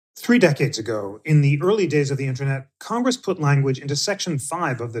3 decades ago, in the early days of the internet, Congress put language into Section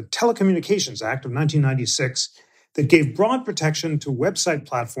 5 of the Telecommunications Act of 1996 that gave broad protection to website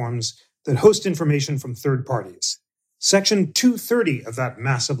platforms that host information from third parties. Section 230 of that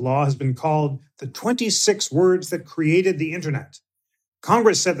massive law has been called the 26 words that created the internet.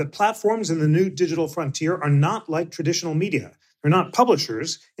 Congress said that platforms in the new digital frontier are not like traditional media. They're not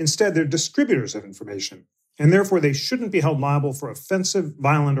publishers. Instead, they're distributors of information, and therefore they shouldn't be held liable for offensive,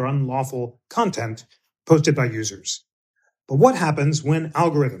 violent, or unlawful content posted by users. But what happens when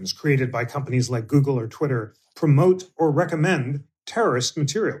algorithms created by companies like Google or Twitter promote or recommend terrorist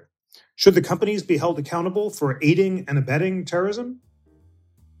material? Should the companies be held accountable for aiding and abetting terrorism?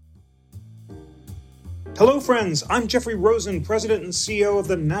 Hello, friends. I'm Jeffrey Rosen, President and CEO of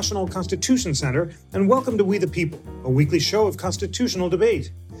the National Constitution Center, and welcome to We the People, a weekly show of constitutional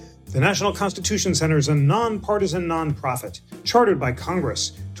debate. The National Constitution Center is a nonpartisan nonprofit chartered by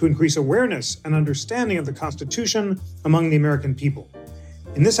Congress to increase awareness and understanding of the Constitution among the American people.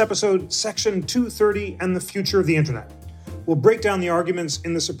 In this episode, Section 230 and the future of the Internet. We'll break down the arguments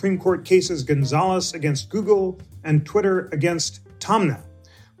in the Supreme Court cases Gonzalez against Google and Twitter against Taamneh.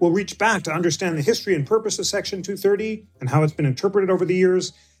 We'll reach back to understand the history and purpose of Section 230 and how it's been interpreted over the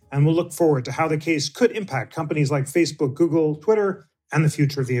years, and we'll look forward to how the case could impact companies like Facebook, Google, Twitter, and the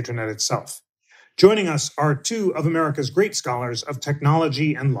future of the Internet itself. Joining us are two of America's great scholars of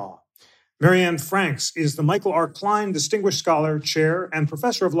technology and law. Marianne Franks is the Michael R. Klein Distinguished Scholar, Chair, and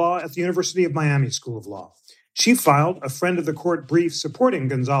Professor of Law at the University of Miami School of Law. She filed a friend of the court brief supporting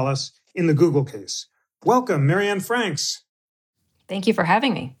Gonzalez in the Google case. Welcome, Marianne Franks. Thank you for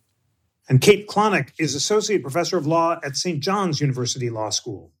having me. And Kate Klonick is Associate Professor of Law at St. John's University Law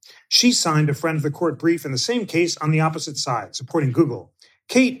School. She signed a friend of the court brief in the same case on the opposite side, supporting Google.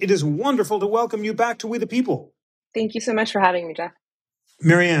 Kate, it is wonderful to welcome you back to We the People. Thank you so much for having me, Jeff.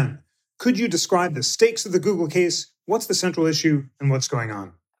 Marianne, could you describe the stakes of the Google case? What's the central issue and what's going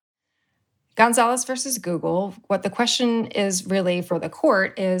on? Gonzalez versus Google, what the question is really for the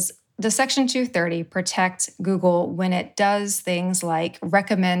court is, does Section 230 protect Google when it does things like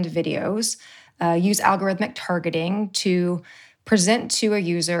recommend videos, use algorithmic targeting to present to a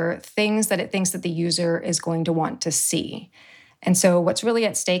user things that it thinks that the user is going to want to see? And so what's really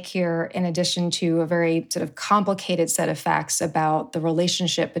at stake here, in addition to a very sort of complicated set of facts about the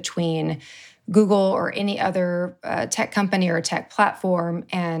relationship between Google or any other tech company or tech platform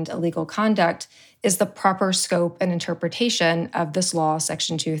and illegal conduct, is the proper scope and interpretation of this law,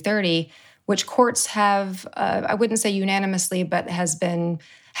 Section 230, which courts have, I wouldn't say unanimously, but have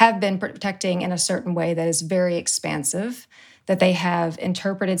been protecting in a certain way that is very expansive, that they have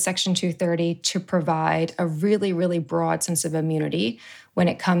interpreted Section 230 to provide a really, really broad sense of immunity when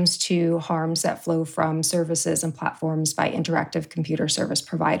it comes to harms that flow from services and platforms by interactive computer service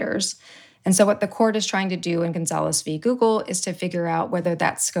providers. And so what the court is trying to do in Gonzalez v. Google is to figure out whether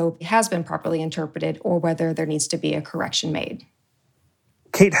that scope has been properly interpreted or whether there needs to be a correction made.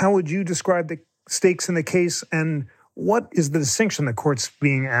 Kate, how would you describe the stakes in the case, and what is the distinction the court's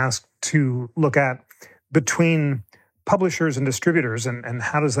being asked to look at between publishers and distributors, and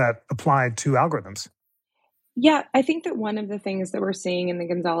how does that apply to algorithms? Yeah, I think that one of the things that we're seeing in the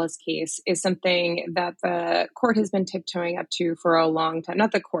Gonzalez case is something that the court has been tiptoeing up to for a long time.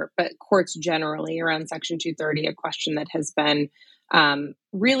 Not the court, but courts generally around Section 230, a question that has been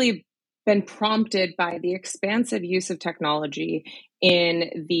really been prompted by the expansive use of technology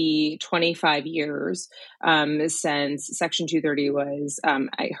in the 25 years since Section 230 was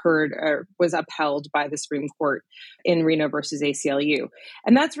upheld by the Supreme Court in Reno versus ACLU.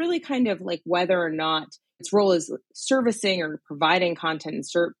 And that's really kind of like whether or not its role is servicing or providing content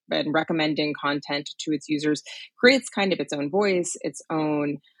and recommending content to its users creates kind of its own voice, its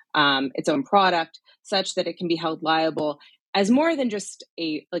own product, such that it can be held liable as more than just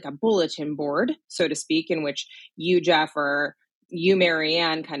a bulletin board, so to speak, in which you, Jeff, or you,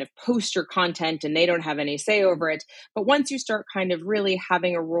 Marianne, kind of post your content and they don't have any say over it. But once you start kind of really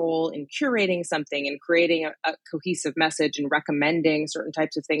having a role in curating something and creating a cohesive message and recommending certain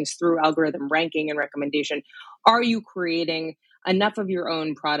types of things through algorithm ranking and recommendation, are you creating enough of your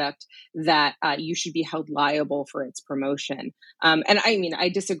own product that you should be held liable for its promotion? And I mean, I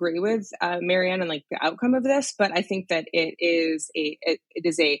disagree with Marianne on the outcome of this, but I think that it is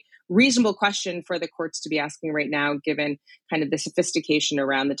a reasonable question for the courts to be asking right now, given kind of the sophistication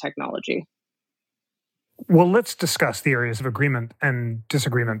around the technology. Well, let's discuss the areas of agreement and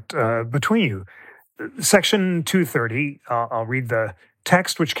disagreement between you. Section 230, I'll read the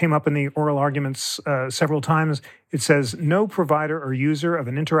text, which came up in the oral arguments several times, it says, no provider or user of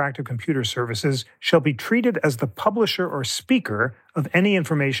an interactive computer services shall be treated as the publisher or speaker of any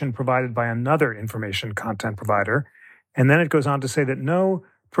information provided by another information content provider. And then it goes on to say that no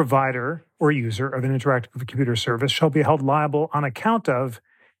provider or user of an interactive computer service shall be held liable on account of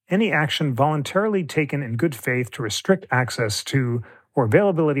any action voluntarily taken in good faith to restrict access to or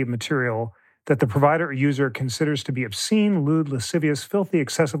availability of material that the provider or user considers to be obscene, lewd, lascivious, filthy,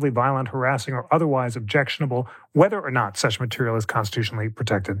 excessively violent, harassing, or otherwise objectionable, whether or not such material is constitutionally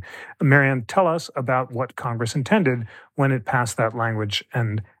protected. Marianne, tell us about what Congress intended when it passed that language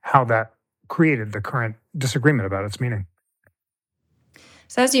and how that created the current disagreement about its meaning.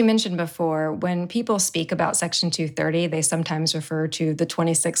 So as you mentioned before, when people speak about Section 230, they sometimes refer to the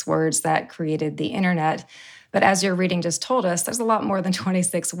 26 words that created the internet. But as your reading just told us, there's a lot more than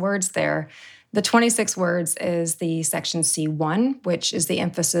 26 words there. The 26 words is the Section C1, which is the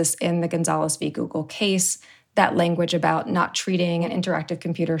emphasis in the Gonzalez v. Google case, that language about not treating an interactive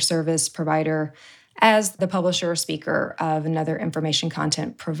computer service provider as the publisher or speaker of another information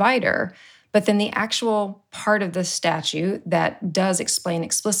content provider. But then the actual part of the statute that does explain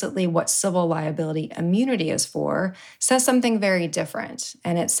explicitly what civil liability immunity is for says something very different.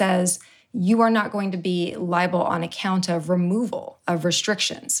 And it says you are not going to be liable on account of removal of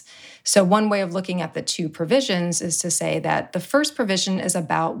restrictions. So one way of looking at the two provisions is to say that the first provision is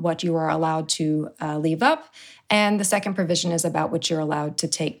about what you are allowed to leave up, and the second provision is about what you're allowed to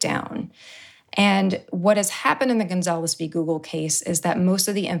take down. And what has happened in the Gonzalez v. Google case is that most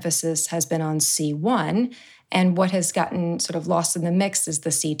of the emphasis has been on C1, and what has gotten sort of lost in the mix is the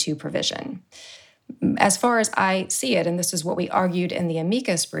C2 provision. As far as I see it, and this is what we argued in the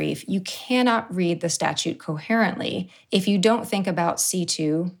amicus brief, you cannot read the statute coherently if you don't think about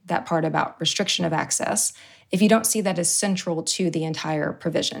C2, that part about restriction of access, if you don't see that as central to the entire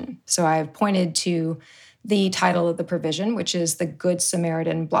provision. So I've pointed to the title of the provision, which is the Good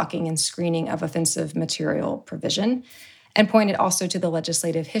Samaritan Blocking and Screening of Offensive Material provision, and pointed also to the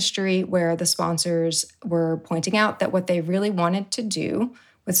legislative history where the sponsors were pointing out that what they really wanted to do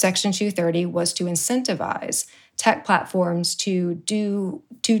with Section 230 was to incentivize tech platforms to do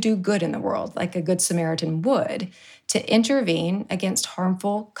good in the world, like a Good Samaritan would, to intervene against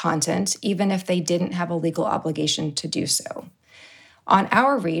harmful content, even if they didn't have a legal obligation to do so. On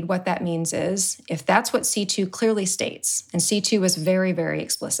our read, what that means is, if that's what C2 clearly states, and C2 is very, very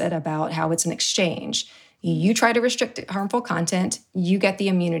explicit about how it's an exchange, you try to restrict harmful content, you get the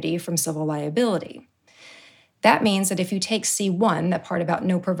immunity from civil liability. That means that if you take C1, that part about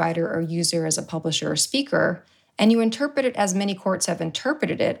no provider or user as a publisher or speaker, and you interpret it as many courts have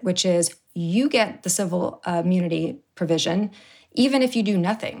interpreted it, which is you get the civil immunity provision, even if you do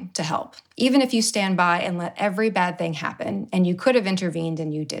nothing to help, even if you stand by and let every bad thing happen, and you could have intervened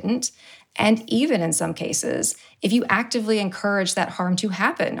and you didn't, and even in some cases, if you actively encourage that harm to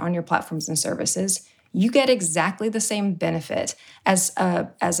happen on your platforms and services, you get exactly the same benefit as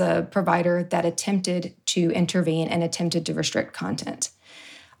a provider that attempted to intervene and attempted to restrict content.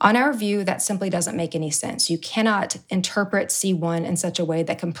 On our view, that simply doesn't make any sense. You cannot interpret C1 in such a way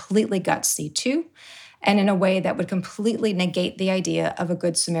that completely guts C2, and in a way that would completely negate the idea of a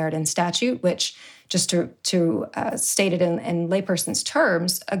Good Samaritan statute, which, just to state it in layperson's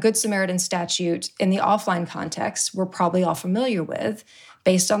terms, a Good Samaritan statute in the offline context we're probably all familiar with,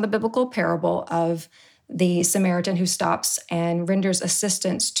 based on the biblical parable of the Samaritan who stops and renders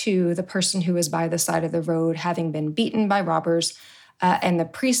assistance to the person who is by the side of the road having been beaten by robbers. And the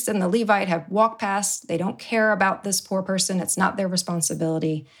priest and the Levite have walked past. They don't care about this poor person. It's not their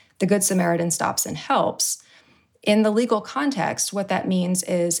responsibility. The Good Samaritan stops and helps. In the legal context, what that means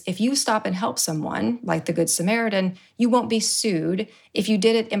is if you stop and help someone, like the Good Samaritan, you won't be sued if you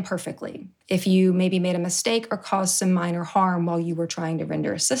did it imperfectly, if you maybe made a mistake or caused some minor harm while you were trying to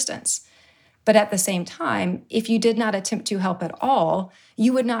render assistance. But at the same time, if you did not attempt to help at all,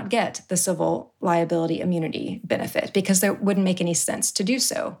 you would not get the civil liability immunity benefit because there wouldn't make any sense to do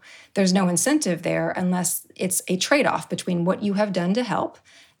so. There's no incentive there unless it's a trade-off between what you have done to help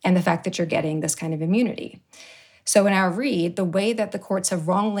and the fact that you're getting this kind of immunity. So in our read, the way that the courts have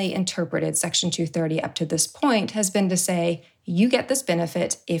wrongly interpreted Section 230 up to this point has been to say, you get this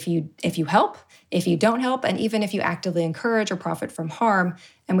benefit if you help, if you don't help, and even if you actively encourage or profit from harm.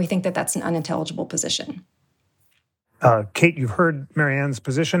 And we think that that's an unintelligible position. Kate, you've heard Marianne's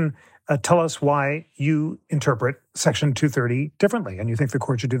position. Tell us why you interpret Section 230 differently, and you think the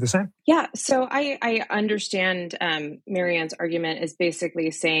court should do the same. Yeah, so I understand Marianne's argument is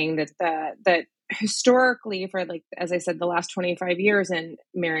basically saying that historically, for like, as I said, the last 25 years, and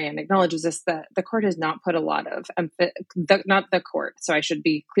Marianne acknowledges this, that the court has not put a lot of, not the court, so I should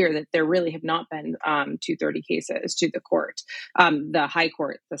be clear that there really have not been 230 cases to the court, the high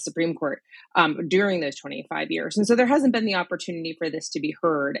court, the Supreme Court, during those 25 years. And so there hasn't been the opportunity for this to be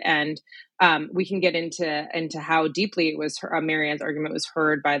heard. And we can get into how deeply it was, Marianne's argument was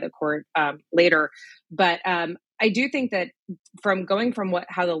heard by the court later. But I do think that from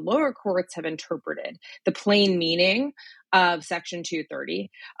how the lower courts have interpreted the plain meaning of Section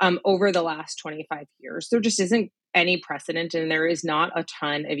 230 over the last 25 years, there just isn't any precedent, and there is not a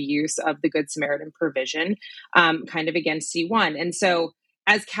ton of use of the Good Samaritan provision kind of against C1. And so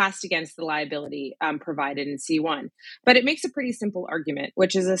as cast against the liability provided in C1. But it makes a pretty simple argument,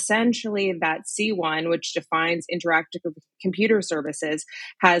 which is essentially that C1, which defines interactive computer services,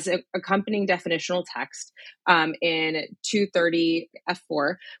 has an accompanying definitional text in 230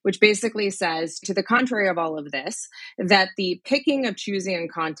 F4, which basically says, to the contrary of all of this, that the picking of choosing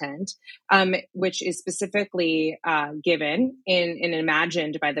content, which is specifically given and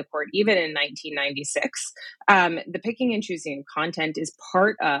imagined by the court even in 1996, the picking and choosing of content is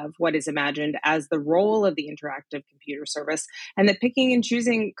part of what is imagined as the role of the interactive computer service, and the picking and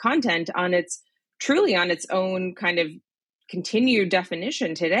choosing content truly on its own kind of continued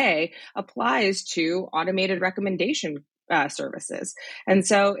definition today applies to automated recommendation services. And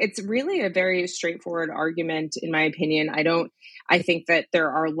so it's really a very straightforward argument, in my opinion. I think that there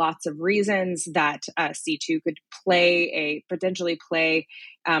are lots of reasons that C2 could potentially play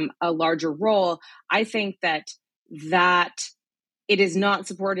a larger role. I think that it is not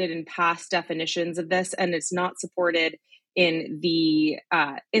supported in past definitions of this, and it's not supported in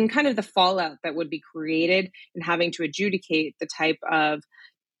kind of the fallout that would be created in having to adjudicate the type of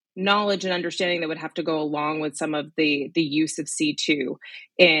knowledge and understanding that would have to go along with some of the use of C2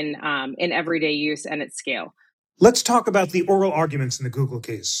 in everyday use and at scale. Let's talk about the oral arguments in the Google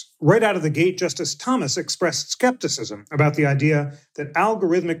case. Right out of the gate, Justice Thomas expressed skepticism about the idea that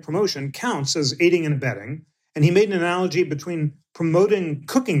algorithmic promotion counts as aiding and abetting, and he made an analogy between promoting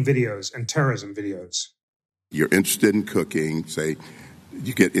cooking videos and terrorism videos. You're interested in cooking, say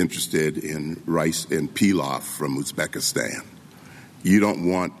you get interested in rice and pilaf from Uzbekistan. You don't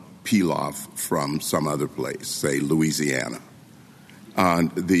want pilaf from some other place, say Louisiana. I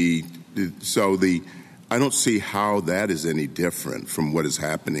don't see how that is any different from what is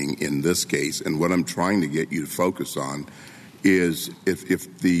happening in this case. And what I'm trying to get you to focus on is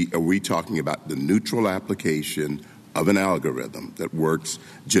are we talking about the neutral application of an algorithm that works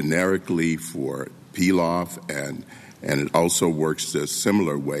generically for pilaf and it also works a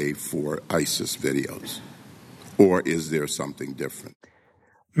similar way for ISIS videos? Or is there something different?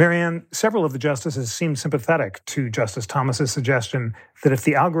 Marianne, several of the justices seemed sympathetic to Justice Thomas's suggestion that if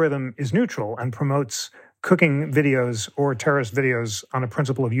the algorithm is neutral and promotes cooking videos or terrorist videos on a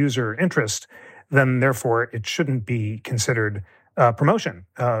principle of user interest, then therefore it shouldn't be considered promotion.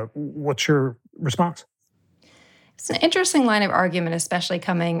 What's your response? It's an interesting line of argument, especially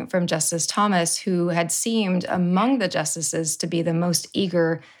coming from Justice Thomas, who had seemed among the justices to be the most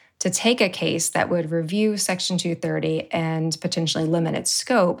eager to take a case that would review Section 230 and potentially limit its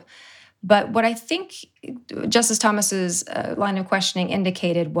scope. But what I think Justice Thomas's line of questioning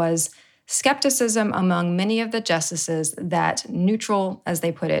indicated was skepticism among many of the justices that neutral, as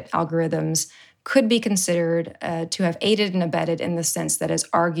they put it, algorithms could be considered to have aided and abetted in the sense that is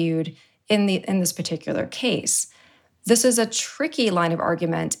argued in this particular case. This is a tricky line of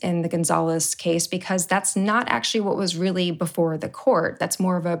argument in the Gonzalez case because that's not actually what was really before the court. That's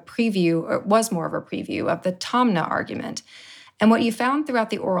more of a preview, or it was more of a preview of the Tomna argument. And what you found throughout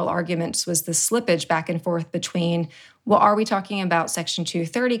the oral arguments was the slippage back and forth between, well, are we talking about Section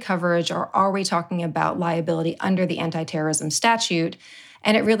 230 coverage or are we talking about liability under the anti-terrorism statute?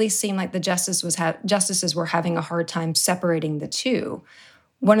 And it really seemed like the justices were having a hard time separating the two.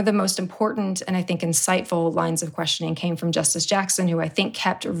 One of the most important and I think insightful lines of questioning came from Justice Jackson, who I think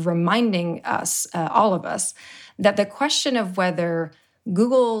kept reminding us, all of us, that the question of whether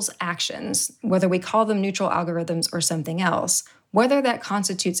Google's actions, whether we call them neutral algorithms or something else, whether that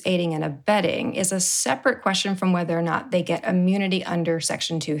constitutes aiding and abetting is a separate question from whether or not they get immunity under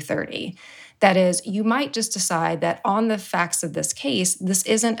Section 230. That is, you might just decide that on the facts of this case, this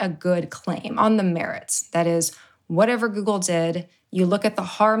isn't a good claim on the merits. That is, whatever Google did, you look at the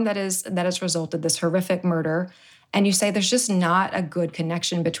harm that has resulted, this horrific murder, and you say there's just not a good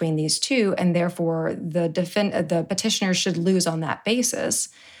connection between these two, and therefore the petitioner should lose on that basis.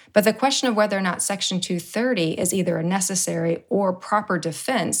 But the question of whether or not Section 230 is either a necessary or proper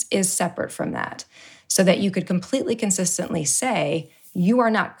defense is separate from that, so that you could completely consistently say you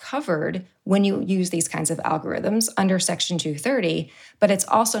are not covered when you use these kinds of algorithms under Section 230, but it's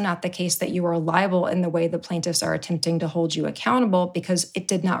also not the case that you are liable in the way the plaintiffs are attempting to hold you accountable because it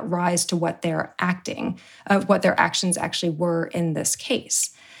did not rise to what their actions actually were in this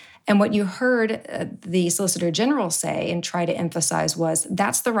case. And what you heard the Solicitor General say and try to emphasize was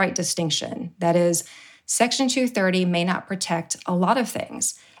that's the right distinction. That is, Section 230 may not protect a lot of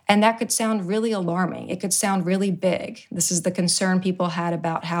things. And that could sound really alarming. It could sound really big. This is the concern people had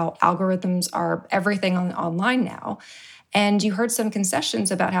about how algorithms are everything online now. And you heard some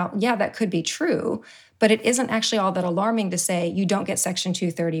concessions about how, yeah, that could be true, but it isn't actually all that alarming to say you don't get Section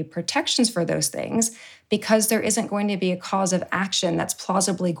 230 protections for those things because there isn't going to be a cause of action that's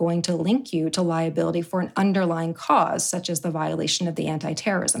plausibly going to link you to liability for an underlying cause, such as the violation of the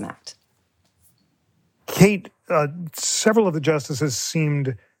Anti-Terrorism Act. Kate, several of the justices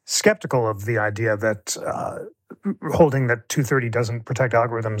seemed skeptical of the idea that holding that 230 doesn't protect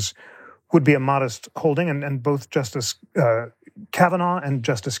algorithms would be a modest holding. And both Justice Kavanaugh and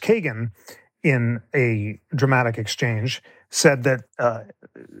Justice Kagan, in a dramatic exchange, said that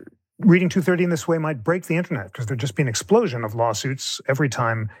reading 230 in this way might break the internet because there'd just be an explosion of lawsuits every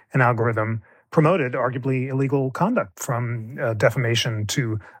time an algorithm promoted arguably illegal conduct, from defamation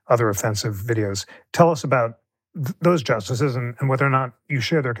to other offensive videos. Tell us about those justices and whether or not you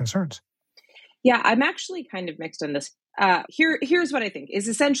share their concerns. Yeah, I'm actually kind of mixed on this. Here's what I think is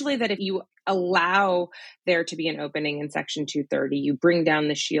essentially that if you allow there to be an opening in Section 230, you bring down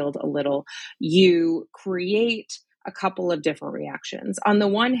the shield a little, you create a couple of different reactions. On the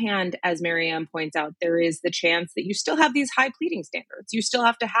one hand, as Marianne points out, there is the chance that you still have these high pleading standards. You still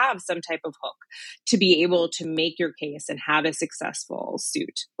have to have some type of hook to be able to make your case and have a successful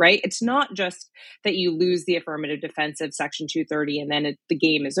suit, right? It's not just that you lose the affirmative defense of Section 230 and then the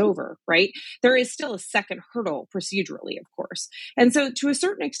game is over, right? There is still a second hurdle procedurally, of course. And so to a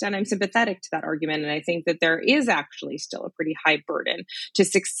certain extent, I'm sympathetic to that argument. And I think that there is actually still a pretty high burden to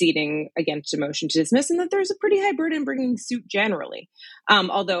succeeding against a motion to dismiss, and that there's a pretty high burden in bringing suit generally.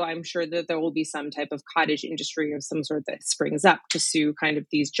 Although I'm sure that there will be some type of cottage industry of some sort that springs up to sue kind of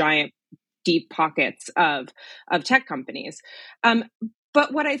these giant deep pockets of tech companies.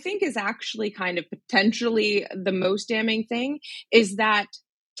 But what I think is actually kind of potentially the most damning thing is that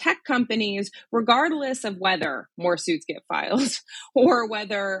tech companies, regardless of whether more suits get filed or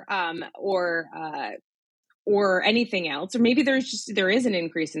whether or anything else, or maybe there is an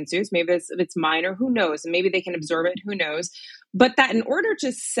increase in suits, maybe it's minor, who knows, and maybe they can absorb it, who knows, but that in order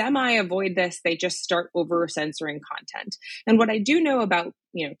to semi-avoid this, they just start over censoring content. And what I do know about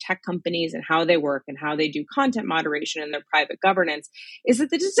tech companies and how they work and how they do content moderation and their private governance is that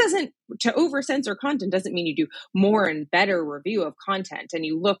to over censor content doesn't mean you do more and better review of content and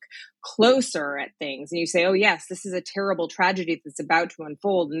you look closer at things and you say, oh yes, this is a terrible tragedy that's about to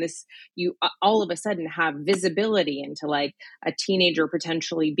unfold, and this, you all of a sudden have visibility into like a teenager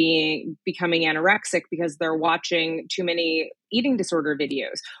potentially becoming anorexic because they're watching too many eating disorder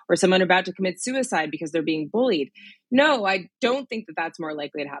videos, or someone about to commit suicide because they're being bullied. No, I don't think that that's more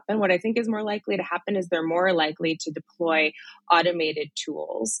likely to happen. What I think is more likely to happen is they're more likely to deploy automated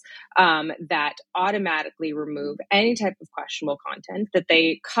tools that automatically remove any type of questionable content, that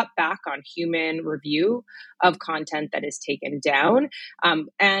they cut back on human review of content that is taken down,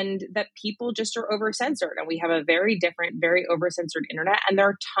 and that people just are over-censored. And we have a very different, very over-censored internet, and there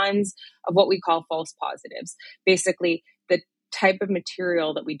are tons of what we call false positives. Basically, the type of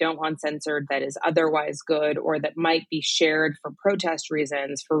material that we don't want censored that is otherwise good, or that might be shared for protest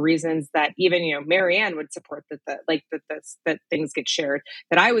reasons, for reasons that even Marianne would support that things get shared,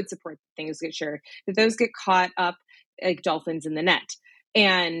 that I would support that things get shared, that those get caught up like dolphins in the net.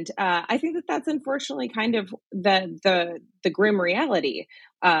 And I think that that's unfortunately kind of the grim reality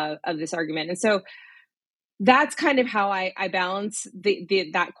of this argument. And so that's kind of how I balance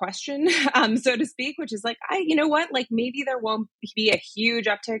that question, so to speak, which is like, maybe there won't be a huge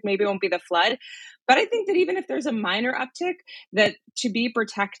uptick, maybe it won't be the flood, but I think that even if there's a minor uptick, that to be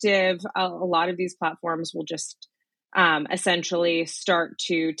protective, a lot of these platforms will just essentially start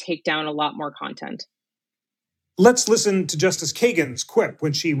to take down a lot more content. Let's listen to Justice Kagan's quip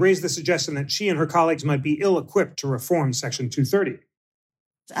when she raised the suggestion that she and her colleagues might be ill-equipped to reform Section 230.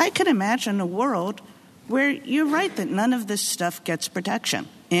 I can imagine a world where you're right that none of this stuff gets protection.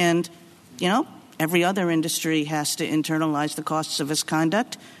 And, every other industry has to internalize the costs of its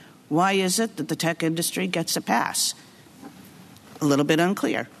conduct. Why is it that the tech industry gets a pass? A little bit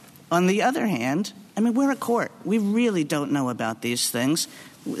unclear. On the other hand, we're a court. We really don't know about these things.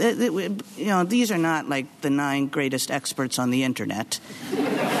 These are not like the 9 greatest experts on the internet.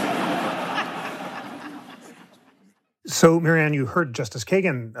 So, Marianne, you heard Justice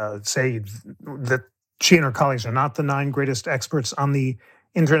Kagan say that she and her colleagues are not the 9 greatest experts on the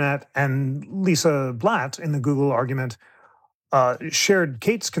internet, and Lisa Blatt in the Google argument shared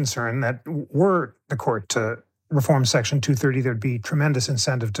Kate's concern that were the court to reform Section 230, there'd be tremendous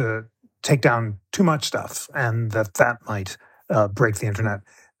incentive to take down too much stuff, and that might break the internet.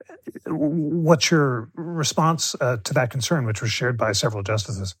 What's your response to that concern, which was shared by several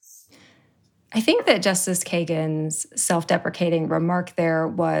justices? I think that Justice Kagan's self-deprecating remark there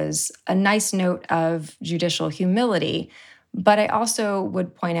was a nice note of judicial humility. But I also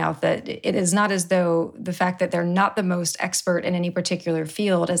would point out that it is not as though the fact that they're not the most expert in any particular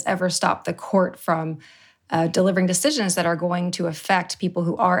field has ever stopped the court from delivering decisions that are going to affect people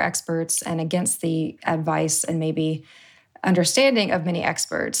who are experts and against the advice and maybe understanding of many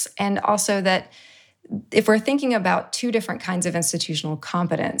experts. And also that if we're thinking about 2 different kinds of institutional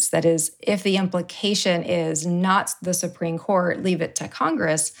competence, that is, if the implication is not the Supreme Court, leave it to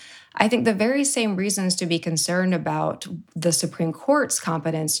Congress, I think the very same reasons to be concerned about the Supreme Court's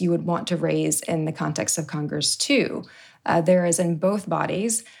competence you would want to raise in the context of Congress too. There is in both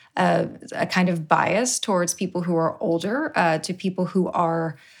bodies a kind of bias towards people who are older, to people who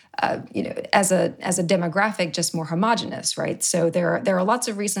are as a demographic, just more homogenous, right? So there are lots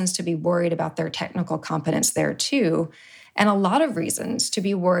of reasons to be worried about their technical competence there too, and a lot of reasons to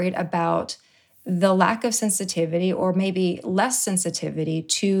be worried about the lack of sensitivity or maybe less sensitivity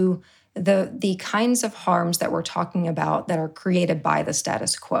to the kinds of harms that we're talking about that are created by the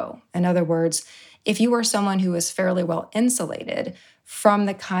status quo. In other words, if you are someone who is fairly well insulated from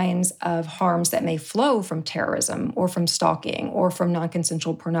the kinds of harms that may flow from terrorism or from stalking or from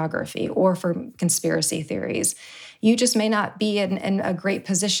non-consensual pornography or from conspiracy theories, you just may not be in a great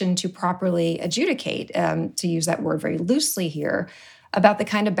position to properly adjudicate, to use that word very loosely here, about the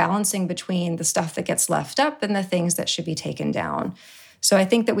kind of balancing between the stuff that gets left up and the things that should be taken down. So I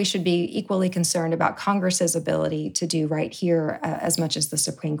think that we should be equally concerned about Congress's ability to do right here as much as the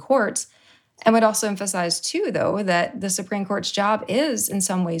Supreme Court's. And would also emphasize, too, though, that the Supreme Court's job is, in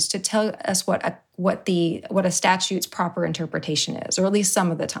some ways, to tell us what a statute's proper interpretation is, or at least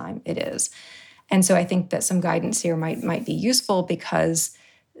some of the time it is. And so I think that some guidance here might be useful, because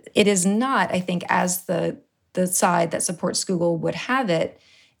it is not, I think, as the side that supports Google would have it,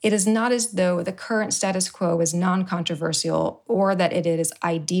 it is not as though the current status quo is non-controversial or that it is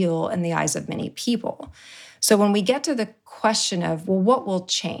ideal in the eyes of many people. So when we get to the question of, well, what will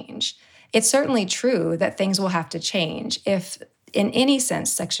change? It's certainly true that things will have to change. If, in any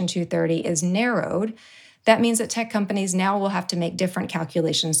sense, Section 230 is narrowed, that means that tech companies now will have to make different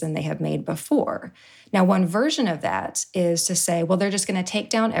calculations than they have made before. Now, one version of that is to say, well, they're just going to take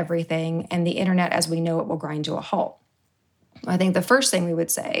down everything and the internet as we know it will grind to a halt. I think the first thing we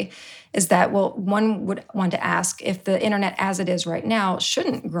would say is that, well, one would want to ask if the internet as it is right now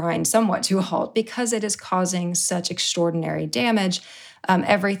shouldn't grind somewhat to a halt because it is causing such extraordinary damage,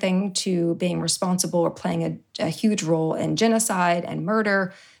 everything to being responsible or playing a huge role in genocide and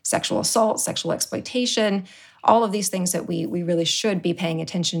murder, sexual assault, sexual exploitation, all of these things that we really should be paying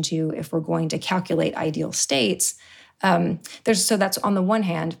attention to if we're going to calculate ideal states. So that's on the one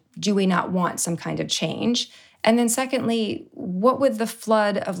hand, do we not want some kind of change? And then secondly, what would the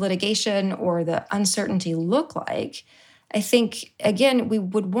flood of litigation or the uncertainty look like? I think, again, we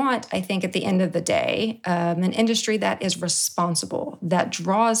would want, I think, at the end of the day, an industry that is responsible, that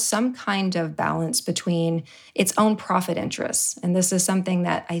draws some kind of balance between its own profit interests. And this is something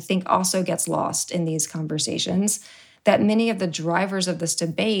that I think also gets lost in these conversations, that many of the drivers of this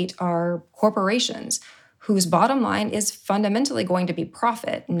debate are corporations whose bottom line is fundamentally going to be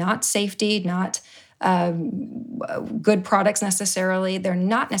profit, not safety, not good products necessarily. They're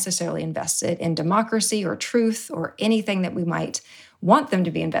not necessarily invested in democracy or truth or anything that we might want them to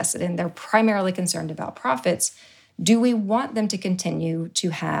be invested in. They're primarily concerned about profits. Do we want them to continue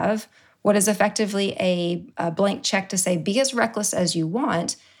to have what is effectively a blank check to say, be as reckless as you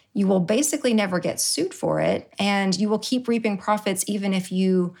want? You will basically never get sued for it, and you will keep reaping profits even if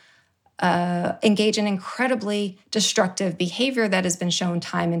you engage in incredibly destructive behavior that has been shown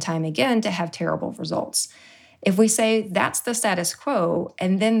time and time again to have terrible results. If we say that's the status quo,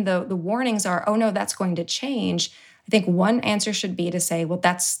 and then the warnings are, oh no, that's going to change, I think one answer should be to say, well,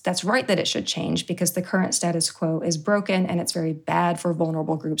 that's right that it should change because the current status quo is broken and it's very bad for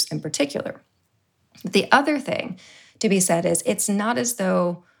vulnerable groups in particular. The other thing to be said is it's not as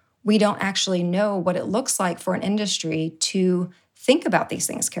though we don't actually know what it looks like for an industry to think about these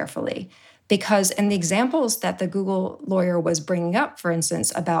things carefully, because in the examples that the Google lawyer was bringing up, for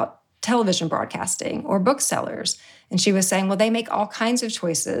instance, about television broadcasting or booksellers, and she was saying, well, they make all kinds of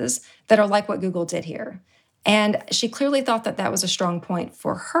choices that are like what Google did here. And she clearly thought that that was a strong point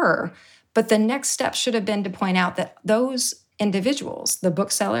for her. But the next step should have been to point out that those individuals, the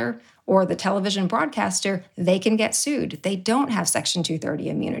bookseller or the television broadcaster, they can get sued. They don't have Section 230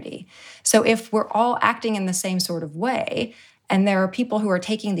 immunity. So if we're all acting in the same sort of way, and there are people who are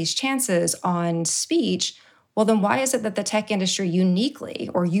taking these chances on speech, well, then why is it that the tech industry uniquely,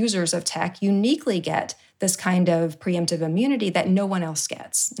 or users of tech uniquely, get this kind of preemptive immunity that no one else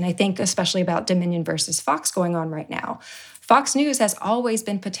gets? And I think especially about Dominion versus Fox going on right now. Fox News has always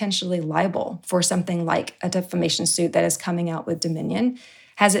been potentially liable for something like a defamation suit that is coming out with Dominion.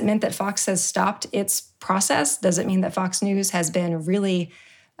 Has it meant that Fox has stopped its process? Does it mean that Fox News has been really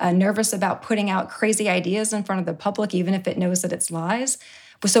nervous about putting out crazy ideas in front of the public, even if it knows that it's lies?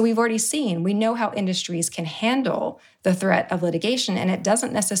 So we've already seen, we know how industries can handle the threat of litigation, and it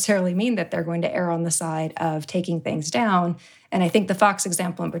doesn't necessarily mean that they're going to err on the side of taking things down. And I think the Fox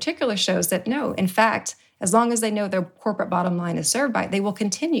example in particular shows that no, in fact, as long as they know their corporate bottom line is served by it, they will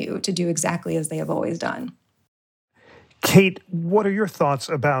continue to do exactly as they have always done. Kate, what are your thoughts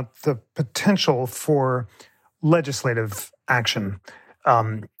about the potential for legislative action?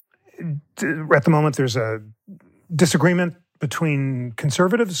 At the moment, there's a disagreement between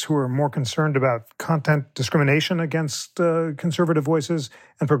conservatives who are more concerned about content discrimination against conservative voices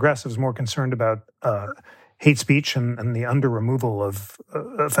and progressives more concerned about hate speech and the under-removal of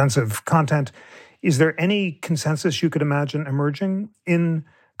offensive content. Is there any consensus you could imagine emerging in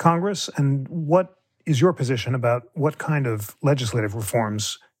Congress? And what is your position about what kind of legislative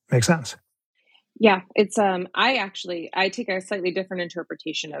reforms make sense? Yeah, it's I take a slightly different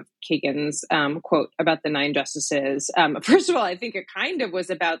interpretation of Kagan's quote about the 9 justices. First of all, I think it kind of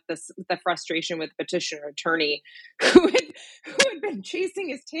was about the frustration with the petitioner attorney who had been chasing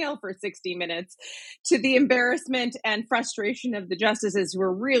his tail for 60 minutes, to the embarrassment and frustration of the justices who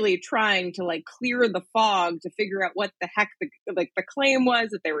were really trying to clear the fog to figure out what the heck the claim was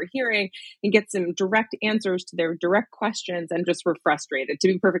that they were hearing and get some direct answers to their direct questions, and just were frustrated, to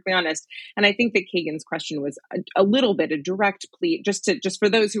be perfectly honest. And I think that Kagan's question was a little bit a direct plea, just for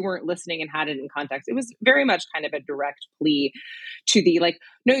those who weren't listening and had it in context. It was very much kind of a direct plea to the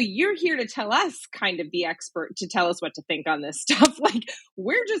no, you're here to tell us, kind of the expert, to tell us what to think on this stuff.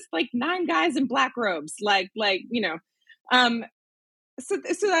 We're just 9 guys in black robes, So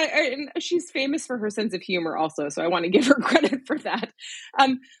and she's famous for her sense of humor also, so I want to give her credit for that.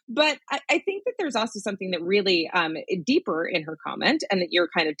 But I think that there's also something that really deeper in her comment, and that you're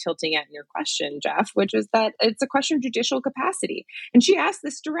kind of tilting at in your question, Jeff, which is that it's a question of judicial capacity. And she asked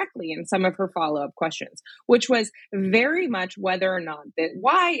this directly in some of her follow-up questions, which was very much whether or not that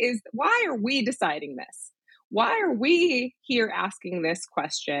why are we deciding this? Why are we here asking this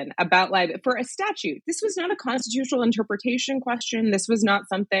question about for a statute? This was not a constitutional interpretation question. This was not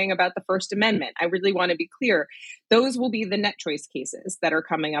something about the First Amendment. I really want to be clear. Those will be the net choice cases that are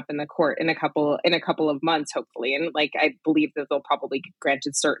coming up in the court in a couple of months, hopefully. And I believe that they'll probably get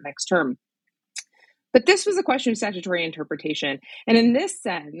granted cert next term. But this was a question of statutory interpretation. And in this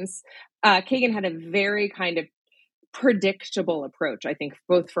sense, Kagan had a very kind of predictable approach, I think,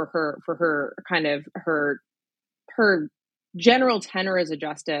 both for her general tenor as a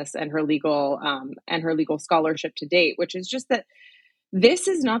justice and her legal scholarship to date, which is just that this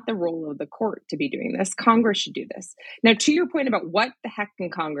is not the role of the court to be doing this. Congress should do this. Now, to your point about what the heck can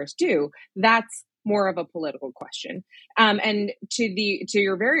Congress do, that's more of a political question. And to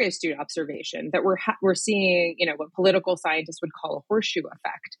your very astute observation that we're seeing, what political scientists would call a horseshoe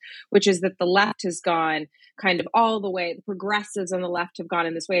effect, which is that the left has gone kind of all the way. The progressives on the left have gone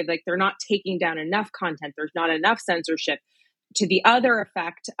in this way of they're not taking down enough content. There's not enough censorship. To the other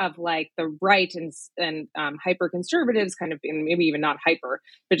effect of the right and hyper conservatives, kind of, and maybe even not hyper,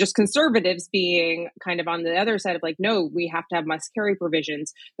 but just conservatives being kind of on the other side of no, we have to have must carry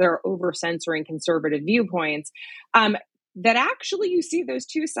provisions that are over censoring conservative viewpoints. That actually you see those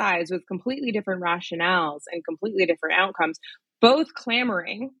two sides with completely different rationales and completely different outcomes, both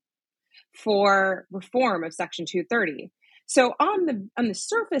clamoring for reform of Section 230. So on the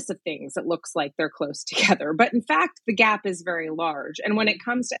surface of things, it looks like they're close together, but in fact, the gap is very large. And when it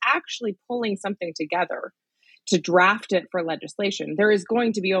comes to actually pulling something together to draft it for legislation, there is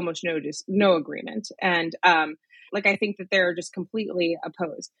going to be almost no agreement. And I think that they're just completely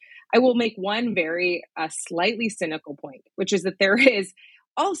opposed. I will make one very slightly cynical point, which is that there is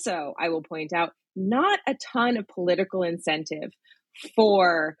also, I will point out, not a ton of political incentive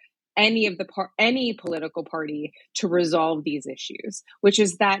for any political party to resolve these issues, which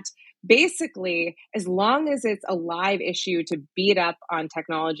is that basically, as long as it's a live issue to beat up on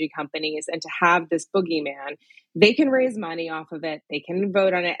technology companies and to have this boogeyman, they can raise money off of it, they can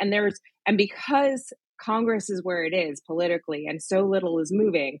vote on it, and because Congress is where it is politically and so little is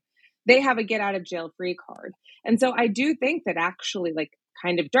moving, they have a get out of jail free card. And so I do think that actually, like,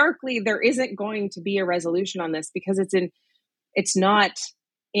 kind of darkly, there isn't going to be a resolution on this because it's not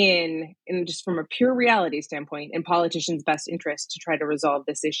in just from a pure reality standpoint in politicians' best interest to try to resolve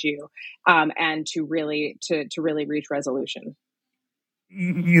this issue and to really reach resolution.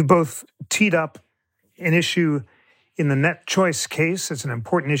 You both teed up an issue in the net choice case. It's an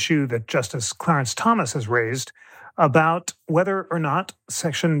important issue that Justice Clarence Thomas has raised about whether or not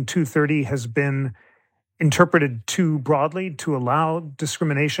Section 230 has been interpreted too broadly to allow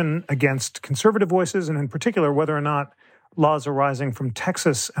discrimination against conservative voices, and in particular, whether or not laws arising from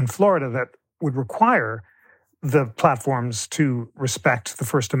Texas and Florida that would require the platforms to respect the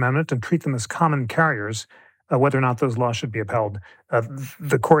First Amendment and treat them as common carriers, whether or not those laws should be upheld.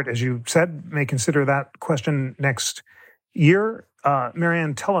 The court, as you said, may consider that question next year.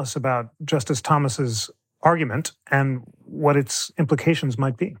 Marianne, tell us about Justice Thomas's argument and what its implications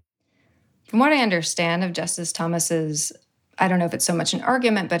might be. From what I understand of Justice Thomas's, I don't know if it's so much an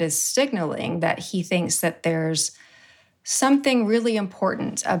argument, but is signaling that he thinks that there's something really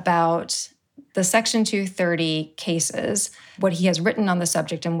important about the Section 230 cases. What he has written on the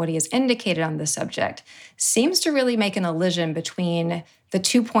subject and what he has indicated on the subject seems to really make an allusion between the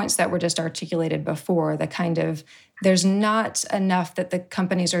 2 points that were just articulated before, the kind of there's not enough that the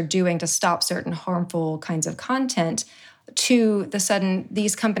companies are doing to stop certain harmful kinds of content, to the sudden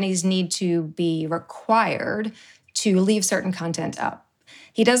these companies need to be required to leave certain content up.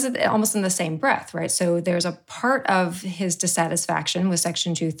 He does it almost in the same breath, right? So there's a part of his dissatisfaction with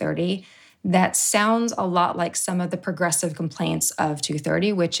Section 230 that sounds a lot like some of the progressive complaints of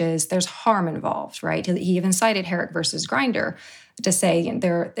 230, which is there's harm involved, right? He even cited Herrick versus Grindr to say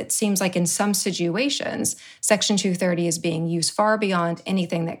it seems like in some situations, Section 230 is being used far beyond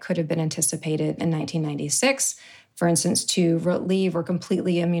anything that could have been anticipated in 1996. For instance, to relieve or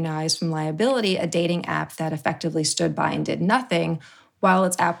completely immunize from liability a dating app that effectively stood by and did nothing while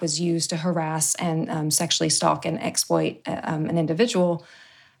its app was used to harass and sexually stalk and exploit an individual.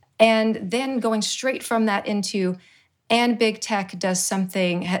 And then going straight from that into, and big tech does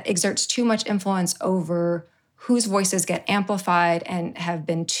something, exerts too much influence over whose voices get amplified and have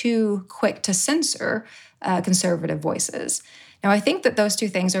been too quick to censor conservative voices. Now, I think that those two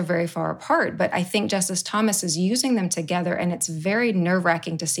things are very far apart, but I think Justice Thomas is using them together, and it's very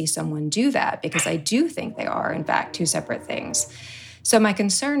nerve-wracking to see someone do that because I do think they are, in fact, two separate things. So my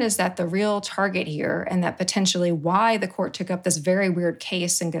concern is that the real target here, and that potentially why the court took up this very weird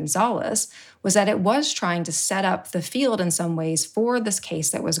case in Gonzalez, was that it was trying to set up the field in some ways for this case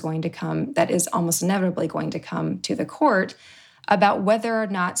that was going to come, that is almost inevitably going to come to the court, about whether or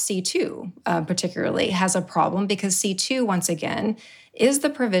not C2 particularly has a problem, because C2, once again, is the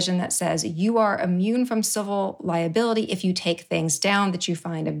provision that says you are immune from civil liability if you take things down that you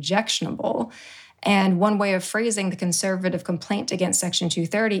find objectionable. And one way of phrasing the conservative complaint against Section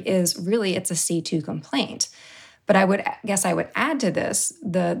 230 is really it's a C2 complaint. But I would add to this,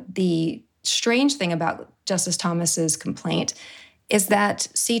 the strange thing about Justice Thomas's complaint is that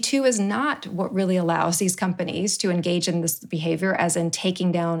C2 is not what really allows these companies to engage in this behavior, as in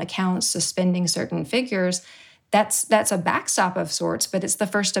taking down accounts, suspending certain figures. That's a backstop of sorts, but it's the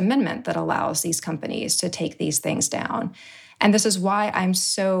First Amendment that allows these companies to take these things down. And this is why I'm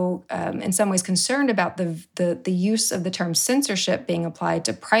so, in some ways, concerned about the use of the term censorship being applied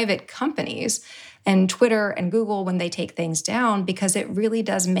to private companies and Twitter and Google when they take things down, because it really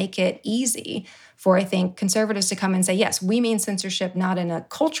does make it easy for, I think, conservatives to come and say, yes, we mean censorship not in a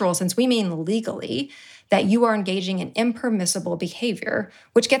cultural sense, we mean legally, that you are engaging in impermissible behavior,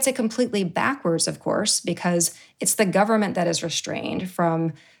 which gets it completely backwards, of course, because it's the government that is restrained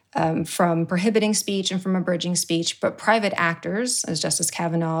from prohibiting speech and from abridging speech. But private actors, as Justice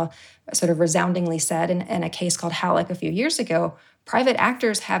Kavanaugh sort of resoundingly said in a case called Halleck a few years ago, private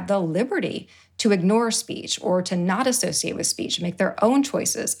actors have the liberty to ignore speech or to not associate with speech, make their own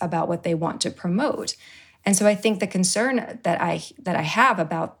choices about what they want to promote. And so I think the concern that I have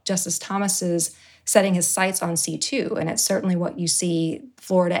about Justice Thomas's setting his sights on C2, and it's certainly what you see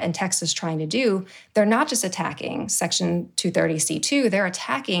Florida and Texas trying to do, they're not just attacking Section 230 C2, they're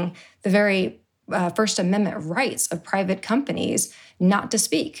attacking the very First Amendment rights of private companies not to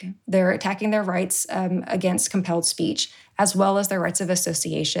speak. They're attacking their rights against compelled speech, as well as their rights of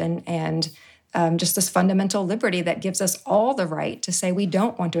association and just this fundamental liberty that gives us all the right to say we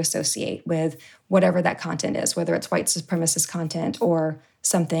don't want to associate with whatever that content is, whether it's white supremacist content or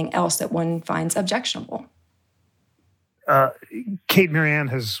something else that one finds objectionable. Kate Marianne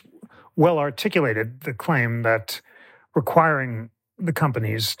has well articulated the claim that requiring the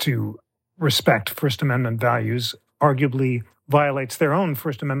companies to respect First Amendment values arguably violates their own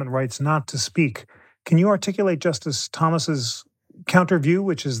First Amendment rights not to speak. Can you articulate Justice Thomas's counter view,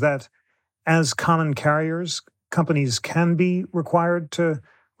 which is that as common carriers, companies can be required to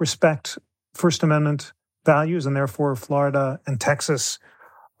respect First Amendment values, and therefore Florida and Texas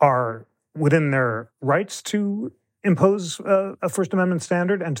are within their rights to impose a First Amendment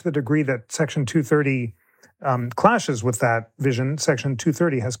standard? And to the degree that Section 230 clashes with that vision, Section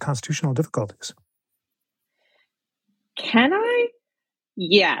 230 has constitutional difficulties. Can I?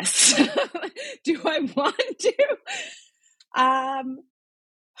 Yes. Do I want to?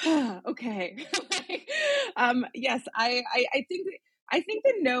 Okay. Yes, I think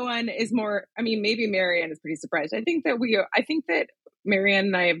that no one is more. I mean, maybe Marianne is pretty surprised. I think that Marianne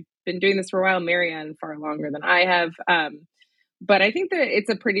and I have been doing this for a while. Marianne far longer than I have. But I think that it's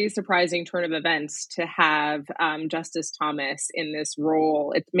a pretty surprising turn of events to have Justice Thomas in this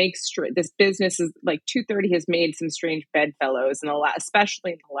role. It makes this business is like 230 has made some strange bedfellows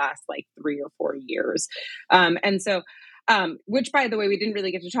especially in the last like 3 or 4 years. And so, which by the way, we didn't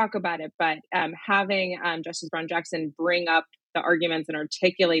really get to talk about it, but having Justice Brown Jackson bring up the arguments and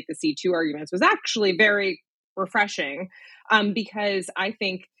articulate the C2 arguments was actually very refreshing, because I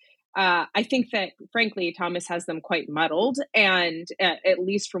think that, frankly, Thomas has them quite muddled, and at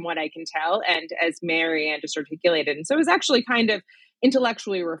least from what I can tell, and as Marianne just articulated. And so it was actually kind of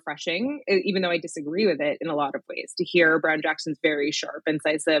intellectually refreshing, even though I disagree with it in a lot of ways, to hear Brown Jackson's very sharp,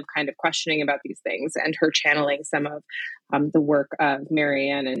 incisive kind of questioning about these things and her channeling some of the work of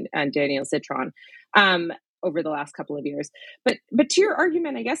Marianne and Daniel Citron over the last couple of years. But to your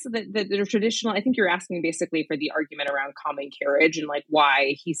argument, I guess that the traditional, I think you're asking basically for the argument around common carriage and like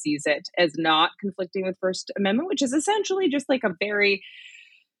why he sees it as not conflicting with First Amendment, which is essentially just like a very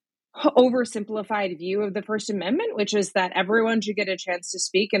oversimplified view of the First Amendment, which is that everyone should get a chance to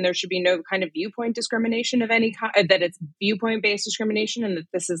speak and there should be no kind of viewpoint discrimination of any kind, that it's viewpoint-based discrimination, and that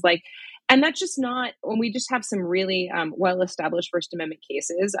this is like, and that's just not, when we just have some really well-established First Amendment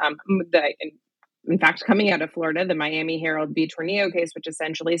cases, in fact, coming out of Florida, the Miami Herald v. Tornillo case, which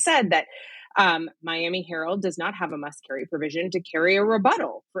essentially said that Miami Herald does not have a must-carry provision to carry a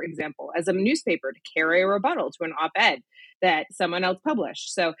rebuttal, for example, as a newspaper, to carry a rebuttal to an op-ed that someone else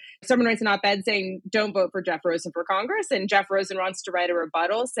published. So if someone writes an op-ed saying, don't vote for Jeff Rosen for Congress, and Jeff Rosen wants to write a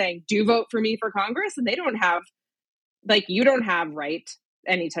rebuttal saying, do vote for me for Congress, and they don't have, like, you don't have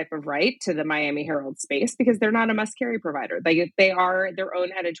any type of right to the Miami Herald space because they're not a must-carry provider. They are their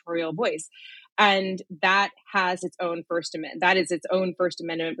own editorial voice. And that has its own First Amendment. That is its own First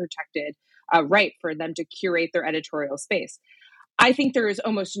Amendment protected right for them to curate their editorial space. I think there is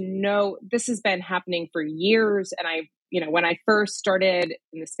almost this has been happening for years. And when I first started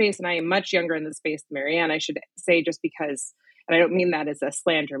in the space, and I am much younger in the space than Marianne, I should say, just because, and I don't mean that as a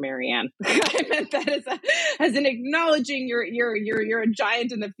slander, Marianne. I meant that as an acknowledging you're a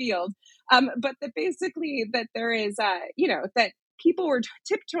giant in the field. But that basically that there is, that people were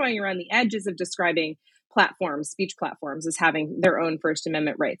tiptoeing around the edges of describing speech platforms, as having their own First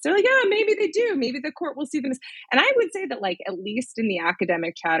Amendment rights. They're like, yeah, maybe they do. Maybe the court will see them as, and I would say that, like, at least in the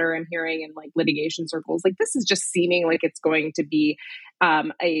academic chatter I'm hearing in like litigation circles, like this is just seeming like it's going to be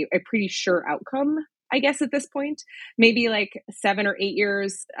a pretty sure outcome, I guess, at this point. Maybe like 7 or 8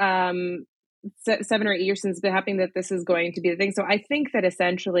 years, 7 or 8 years since it's been happening, that this is going to be the thing. So I think that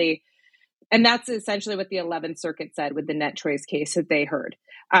essentially, and that's essentially what the 11th Circuit said with the Net Choice case that they heard.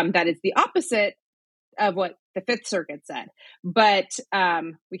 That is the opposite of what the Fifth Circuit said. But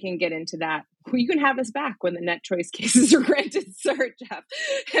we can get into that. You can have us back when the Net Choice cases are granted cert, Jeff,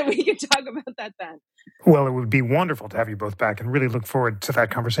 and we can talk about that then. Well, it would be wonderful to have you both back, and really look forward to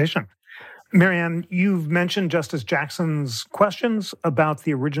that conversation. Marianne, you've mentioned Justice Jackson's questions about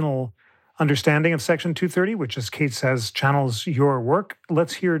the original understanding of Section 230, which, as Kate says, channels your work.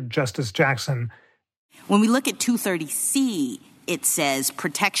 Let's hear Justice Jackson. When we look at 230C, it says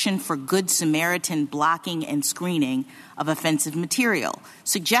protection for Good Samaritan blocking and screening of offensive material,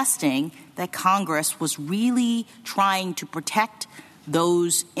 suggesting that Congress was really trying to protect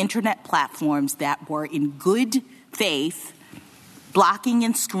those internet platforms that were in good faith blocking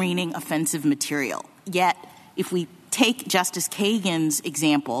and screening offensive material. Yet, if we take Justice Kagan's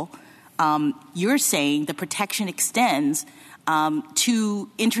example, you're saying the protection extends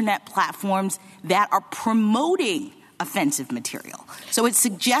to internet platforms that are promoting offensive material. So it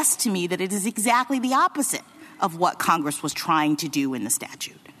suggests to me that it is exactly the opposite of what Congress was trying to do in the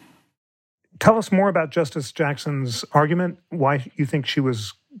statute. Tell us more about Justice Jackson's argument, why you think she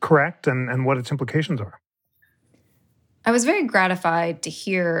was correct, and what its implications are. I was very gratified to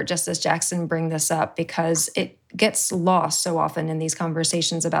hear Justice Jackson bring this up because it gets lost so often in these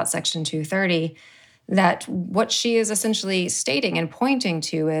conversations about Section 230, that what she is essentially stating and pointing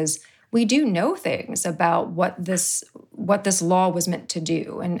to is we do know things about what this law was meant to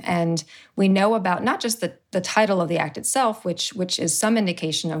do. And we know about not just the title of the act itself, which is some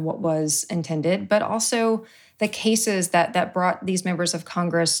indication of what was intended, but also the cases that brought these members of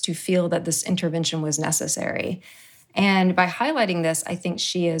Congress to feel that this intervention was necessary. And by highlighting this, I think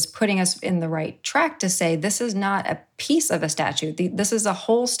she is putting us in the right track to say this is not a piece of a statute. This is a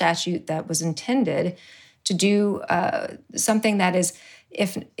whole statute that was intended to do something that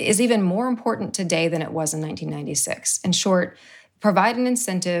is even more important today than it was in 1996. In short, provide an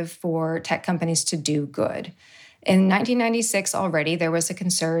incentive for tech companies to do good. In 1996 already, there was a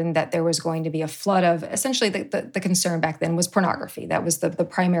concern that there was going to be a flood of, essentially the concern back then was pornography. That was the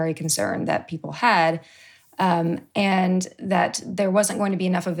primary concern that people had. And that there wasn't going to be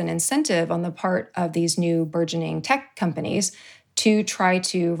enough of an incentive on the part of these new burgeoning tech companies to try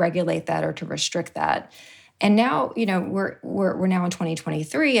to regulate that or to restrict that. And now, we're now in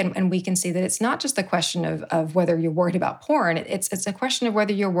 2023, and we can see that it's not just a question of whether you're worried about porn. It's a question of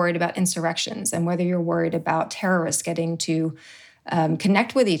whether you're worried about insurrections and whether you're worried about terrorists getting to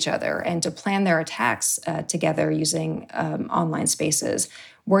connect with each other and to plan their attacks together using online spaces.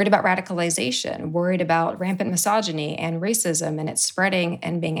 Worried about radicalization, worried about rampant misogyny and racism, and it's spreading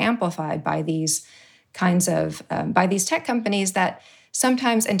and being amplified by these kinds of by these tech companies that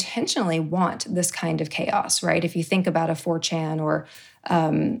sometimes intentionally want this kind of chaos, right? If you think about a 4chan or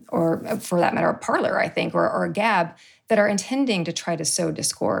for that matter, a Parler, I think, or a Gab, that are intending to try to sow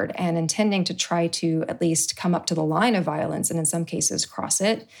discord and intending to try to at least come up to the line of violence and in some cases cross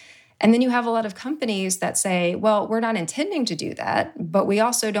it. And then you have a lot of companies that say, well, we're not intending to do that, but we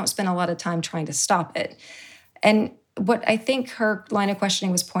also don't spend a lot of time trying to stop it. And what I think her line of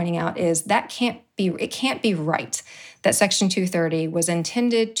questioning was pointing out is it can't be right that Section 230 was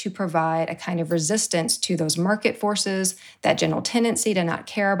intended to provide a kind of resistance to those market forces, that general tendency to not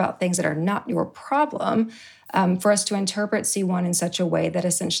care about things that are not your problem, for us to interpret C1 in such a way that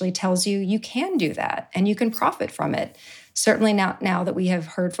essentially tells you you can do that and you can profit from it. Certainly now that we have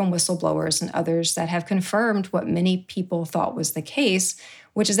heard from whistleblowers and others that have confirmed what many people thought was the case,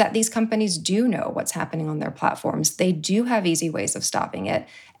 which is that these companies do know what's happening on their platforms. They do have easy ways of stopping it.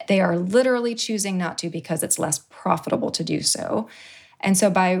 They are literally choosing not to because it's less profitable to do so. And so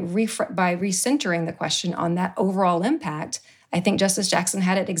by recentering the question on that overall impact, I think Justice Jackson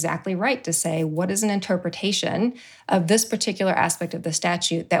had it exactly right to say, what is an interpretation of this particular aspect of the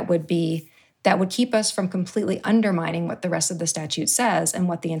statute that would keep us from completely undermining what the rest of the statute says and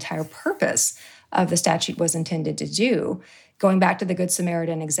what the entire purpose of the statute was intended to do. Going back to the Good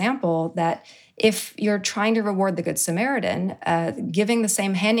Samaritan example, that if you're trying to reward the Good Samaritan,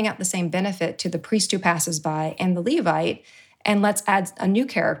 handing out the same benefit to the priest who passes by and the Levite, and let's add a new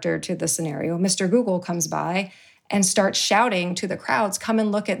character to the scenario. Mr. Google comes by and starts shouting to the crowds, come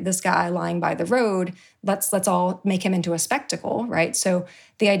and look at this guy lying by the road. Let's all make him into a spectacle, right? So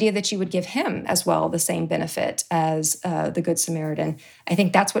the idea that you would give him as well the same benefit as the Good Samaritan, I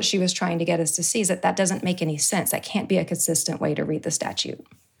think that's what she was trying to get us to see, is that doesn't make any sense. That can't be a consistent way to read the statute.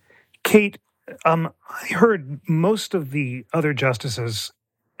 Kate, I heard most of the other justices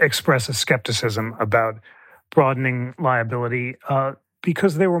express a skepticism about broadening liability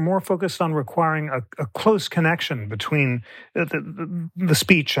because they were more focused on requiring a close connection between the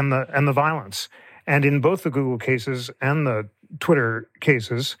speech and the violence. And in both the Google cases and the Twitter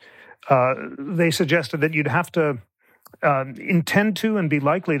cases, they suggested that you'd have to intend to and be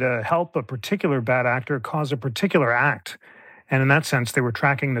likely to help a particular bad actor cause a particular act. And in that sense, they were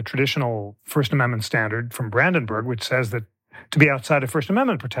tracking the traditional First Amendment standard from Brandenburg, which says that to be outside of First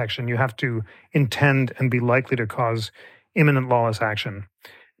Amendment protection, you have to intend and be likely to cause imminent lawless action.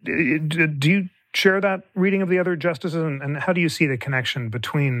 Do you share that reading of the other justices? And how do you see the connection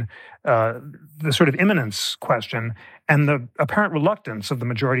between the sort of imminence question and the apparent reluctance of the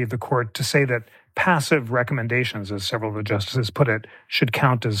majority of the court to say that passive recommendations, as several of the justices put it, should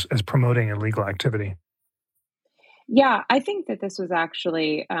count as promoting illegal activity? Yeah, I think that this was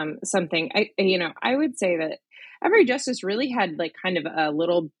actually something, I would say that every justice really had like kind of a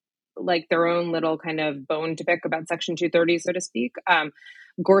little, like their own little kind of bone to pick about Section 230, so to speak.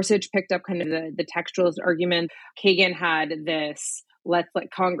 Gorsuch picked up kind of the textualist argument. Kagan had this, let's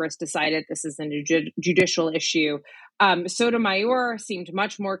let Congress decide it. This is a judicial issue. Sotomayor seemed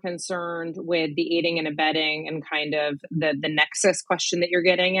much more concerned with the aiding and abetting and kind of the nexus question that you're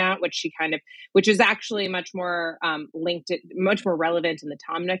getting at, which is actually much more much more relevant in the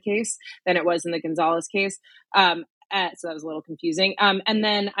Tomna case than it was in the Gonzalez case. So that was a little confusing. And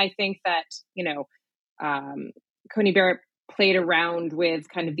then I think that, Coney Barrett played around with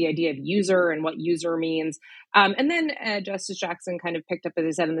kind of the idea of user and what user means. And then Justice Jackson kind of picked up, as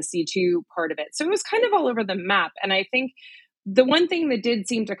I said, in the C2 part of it. So it was kind of all over the map. And I think the one thing that did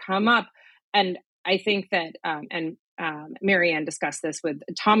seem to come up, and I think that, Marianne discussed this with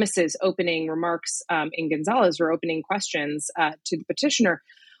Thomas's opening remarks in Gonzalez, or opening questions to the petitioner,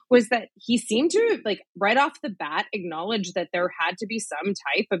 was that he seemed to, like, right off the bat acknowledge that there had to be some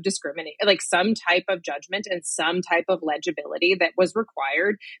type of discrimination, like some type of judgment and some type of legibility that was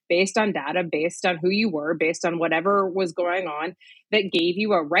required based on data, based on who you were, based on whatever was going on, that gave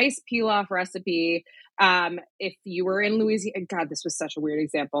you a rice pilaf recipe. If you were in Louisiana, God, this was such a weird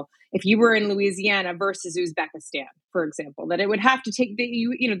example. If you were in Louisiana versus Uzbekistan, for example, that it would have to take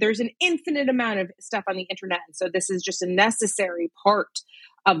there's an infinite amount of stuff on the internet. And so this is just a necessary part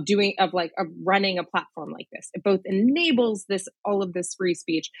of running a platform like this. It both enables all of this free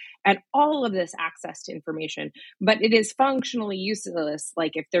speech and all of this access to information, but it is functionally useless,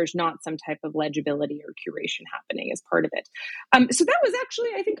 like, if there's not some type of legibility or curation happening as part of it. So that was actually,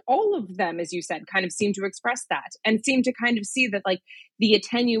 I think, all of them, as you said, kind of seemed to express that, and seemed to kind of see that, like, the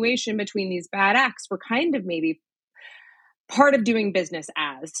attenuation between these bad acts were kind of maybe part of doing business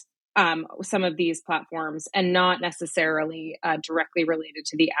as some of these platforms, and not necessarily directly related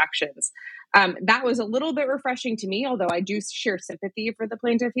to the actions. That was a little bit refreshing to me, although I do share sympathy for the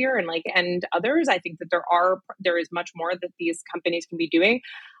plaintiff here and others. I think that there is much more that these companies can be doing.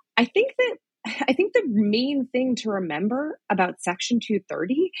 I think the main thing to remember about Section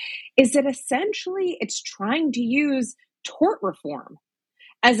 230 is that essentially it's trying to use tort reform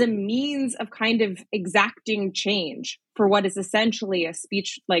as a means of kind of exacting change for what is essentially a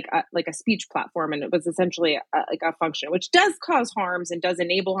speech, like a speech platform. And it was essentially a function, which does cause harms and does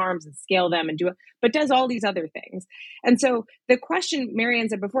enable harms and scale them and but does all these other things. And so the question, Marianne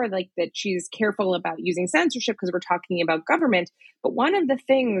said before, like, that she's careful about using censorship because we're talking about government. But one of the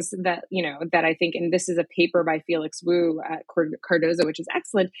things that, that I think, and this is a paper by Felix Wu at Cardozo, which is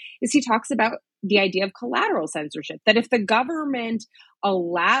excellent, is he talks about the idea of collateral censorship, that if the government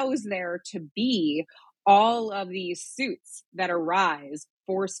allows there to be all of these suits that arise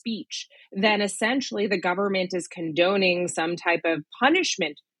for speech, then essentially the government is condoning some type of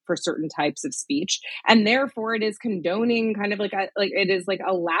punishment for certain types of speech, and therefore it is condoning kind of it is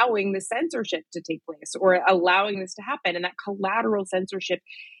allowing the censorship to take place, or allowing this to happen. And that collateral censorship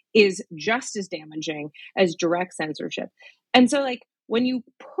is just as damaging as direct censorship. And so, like, when you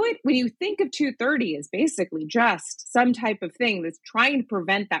think of 230 as basically just some type of thing that's trying to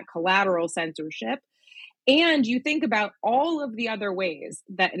prevent that collateral censorship, and you think about all of the other ways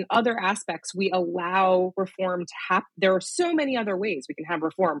that in other aspects we allow reform to happen, there are so many other ways we can have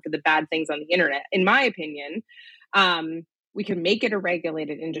reform for the bad things on the internet. In my opinion, we can make it a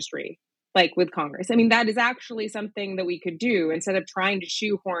regulated industry, like with Congress. I mean, that is actually something that we could do instead of trying to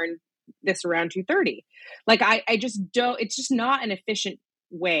shoehorn this around 230. Like, I just don't, it's just not an efficient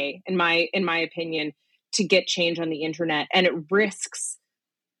way, in my opinion, to get change on the internet. And it risks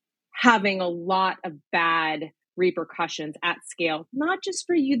having a lot of bad repercussions at scale, not just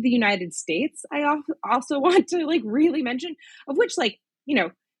for the United States. I also want to really mention, of which 7%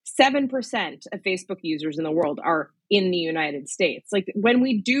 of Facebook users in the world are in the United States. Like, when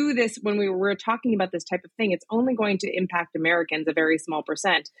we do this, when we're talking about this type of thing, it's only going to impact Americans, a very small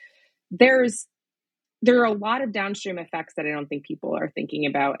percent. There are a lot of downstream effects that I don't think people are thinking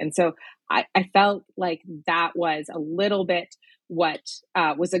about. And so I felt like that was a little bit what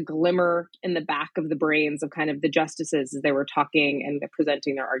was a glimmer in the back of the brains of kind of the justices as they were talking and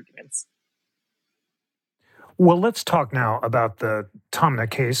presenting their arguments. Well, let's talk now about the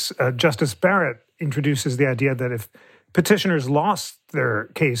Tomna case. Justice Barrett introduces the idea that if petitioners lost their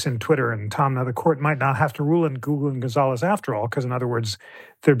case in Twitter and Tomna, the court might not have to rule in Google and Gonzalez after all, because in other words,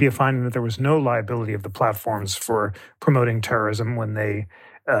 there'd be a finding that there was no liability of the platforms for promoting terrorism when their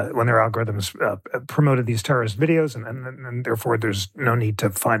algorithms promoted these terrorist videos, and therefore there's no need to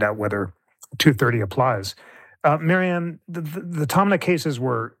find out whether 230 applies. Marianne, the Tomna cases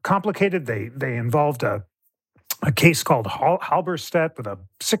were complicated. They involved a case called Halberstadt with a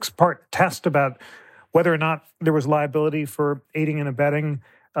 6-part test about whether or not there was liability for aiding and abetting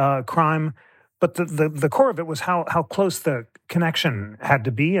crime. But the core of it was how close the connection had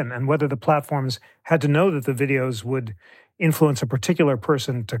to be, and whether the platforms had to know that the videos would influence a particular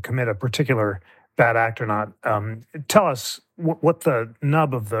person to commit a particular bad act or not. Tell us what the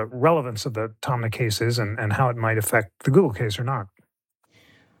nub of the relevance of the Tomna case is, and how it might affect the Google case or not.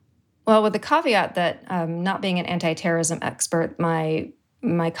 Well, with the caveat that not being an anti-terrorism expert, my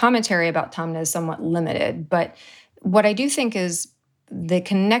commentary about Tomna is somewhat limited. But what I do think is the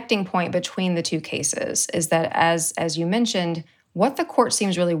connecting point between the two cases is that, as you mentioned, what the court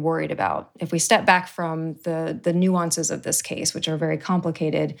seems really worried about, if we step back from the nuances of this case, which are very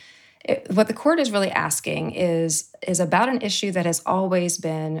complicated, what the court is really asking is about an issue that has always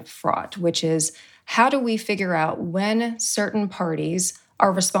been fraught, which is how do we figure out when certain parties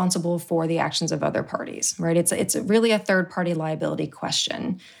are responsible for the actions of other parties, right? It's really a third-party liability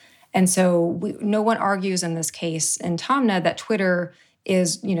question. And so no one argues in this case in Taamneh that Twitter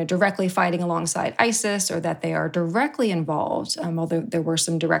is, directly fighting alongside ISIS or that they are directly involved, although there were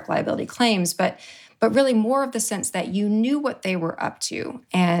some direct liability claims, but really more of the sense that you knew what they were up to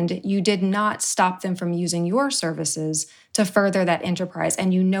and you did not stop them from using your services to further that enterprise,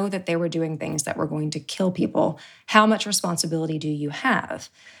 and you know that they were doing things that were going to kill people. How much responsibility do you have?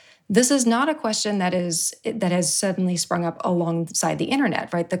 This is not a question that has suddenly sprung up alongside the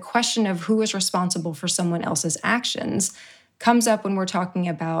internet, right? The question of who is responsible for someone else's actions comes up when we're talking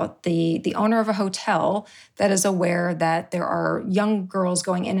about the owner of a hotel that is aware that there are young girls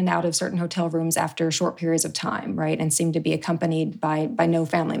going in and out of certain hotel rooms after short periods of time, right, and seem to be accompanied by no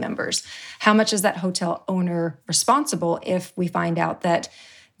family members. How much is that hotel owner responsible if we find out that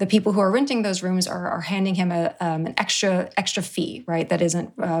the people who are renting those rooms are handing him an extra fee, right, that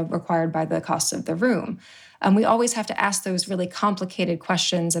isn't required by the cost of the room? We always have to ask those really complicated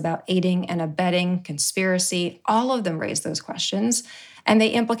questions about aiding and abetting, conspiracy. All of them raise those questions. And they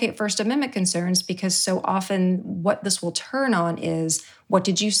implicate First Amendment concerns because so often what this will turn on is, what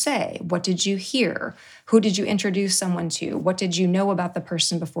did you say? What did you hear? Who did you introduce someone to? What did you know about the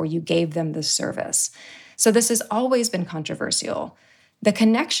person before you gave them the service? So this has always been controversial. The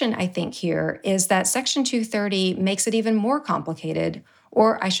connection, I think, here is that Section 230 makes it even more complicated,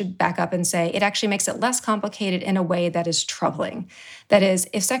 or I should back up and say it actually makes it less complicated in a way that is troubling. That is,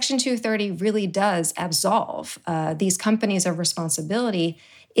 if Section 230 really does absolve these companies of responsibility,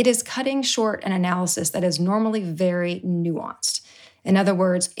 it is cutting short an analysis that is normally very nuanced. In other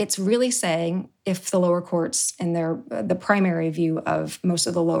words, it's really saying, if the lower courts, in the primary view of most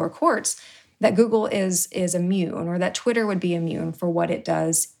of the lower courts, that Google is immune, or that Twitter would be immune for what it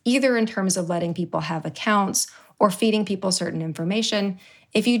does, either in terms of letting people have accounts or feeding people certain information.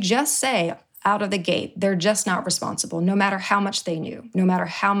 If you just say out of the gate, they're just not responsible, no matter how much they knew, no matter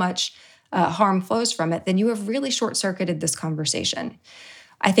how much harm flows from it, then you have really short-circuited this conversation.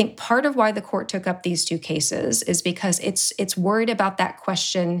 I think part of why the court took up these two cases is because it's worried about that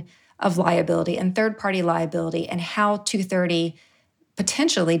question of liability and third-party liability and how 230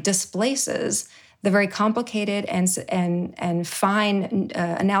 potentially displaces the very complicated and fine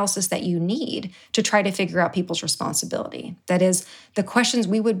analysis that you need to try to figure out people's responsibility. That is, the questions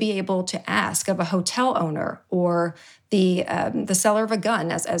we would be able to ask of a hotel owner or the seller of a gun,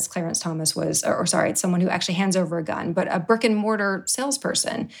 as Clarence Thomas was, or sorry, it's someone who actually hands over a gun, but a brick and mortar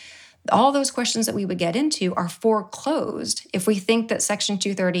salesperson. All those questions that we would get into are foreclosed if we think that Section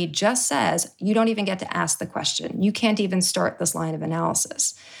 230 just says you don't even get to ask the question. You can't even start this line of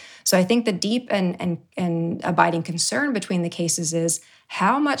analysis. So I think the deep and abiding concern between the cases is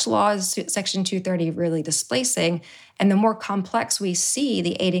how much law is Section 230 really displacing? And the more complex we see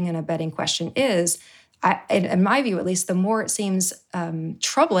the aiding and abetting question is, in my view at least, the more it seems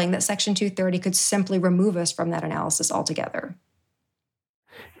troubling that Section 230 could simply remove us from that analysis altogether.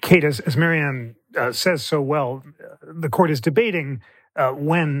 Kate, as Marianne says so well, the court is debating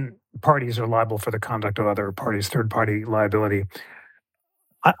when parties are liable for the conduct of other parties, third-party liability.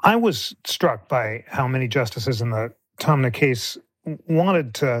 I was struck by how many justices in the Taamneh case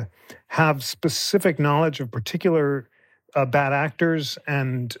wanted to have specific knowledge of particular bad actors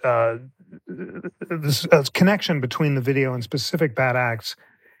and this connection between the video and specific bad acts.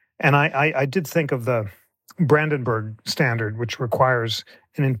 And I did think of the Brandenburg standard, which requires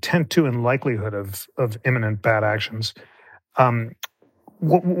an intent to and likelihood of imminent bad actions.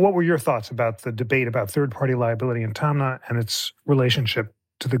 What were your thoughts about the debate about third-party liability in Taamneh and its relationship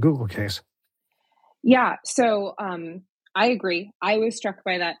to the Google case? Yeah, so I agree. I was struck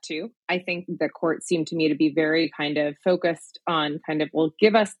by that too. I think the court seemed to me to be very kind of focused on kind of, well,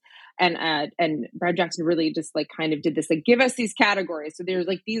 give us, and Brad Jackson really just like kind of did this, like, give us these categories. So there's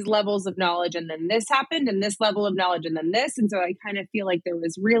like these levels of knowledge, and then this happened, and this level of knowledge, and then this. And so I kind of feel like there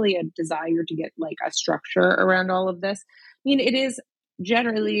was really a desire to get like a structure around all of this. I mean, it is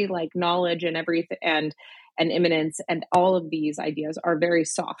generally like knowledge and everything, and imminence, and all of these ideas are very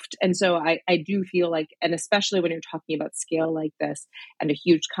soft. And so I do feel like, and especially when you're talking about scale like this and a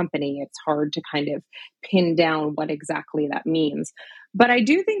huge company, it's hard to kind of pin down what exactly that means. But I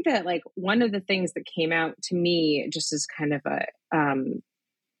do think that like one of the things that came out to me just as kind of a,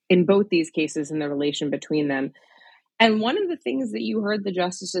 in both these cases and the relation between them, And one of the things that you heard the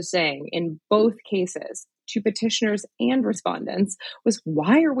justices saying in both cases to petitioners and respondents was,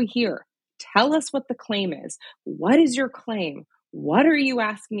 why are we here? Tell us what the claim is. What is your claim? What are you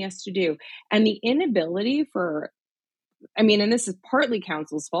asking us to do? And the inability for, and this is partly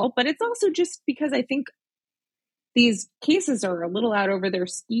counsel's fault, but it's also just because I think these cases are a little out over their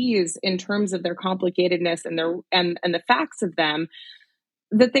skis in terms of their complicatedness and the facts of them,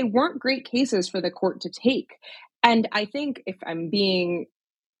 that they weren't great cases for the court to take. And I think if I'm being,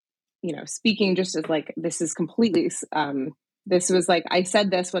 speaking just as like, this is completely, this was like, I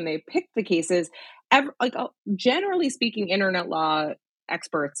said this when they picked the cases, generally speaking, internet law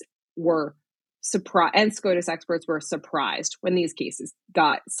experts were surprised, and SCOTUS experts were surprised when these cases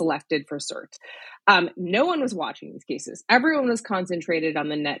got selected for cert. No one was watching these cases. Everyone was concentrated on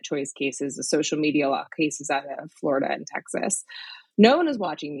the net choice cases, the social media law cases out of Florida and Texas. No one was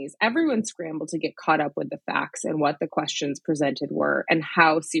watching these. Everyone scrambled to get caught up with the facts and what the questions presented were and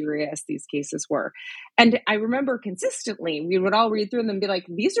how serious these cases were. And I remember consistently, we would all read through them and be like,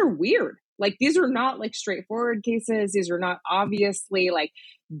 these are weird. Like, these are not like straightforward cases. These are not obviously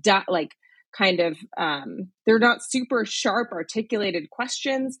they're not super sharp articulated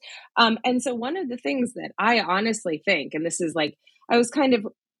questions. And so one of the things that I honestly think, and this is like,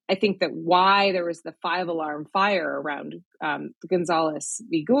 I think that why there was the 5-alarm fire around the Gonzalez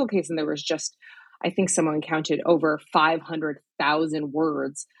v. Google case, and there was just, I think someone counted over 500,000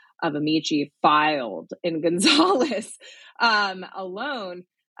 words of amici filed in Gonzalez alone,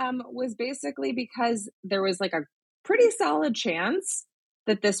 was basically because there was like a pretty solid chance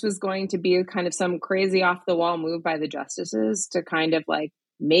that this was going to be kind of some crazy off the wall move by the justices to kind of like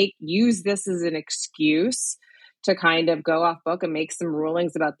use this as an excuse to kind of go off book and make some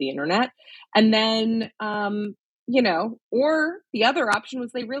rulings about the internet. And then, or the other option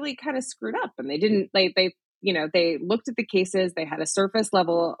was they really kind of screwed up and they looked at the cases, they had a surface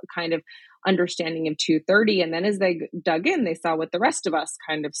level kind of understanding of 230. And then as they dug in, they saw what the rest of us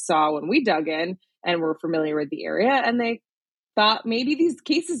kind of saw when we dug in and were familiar with the area. And they thought maybe these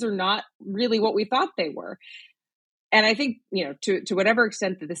cases are not really what we thought they were. And I think, to whatever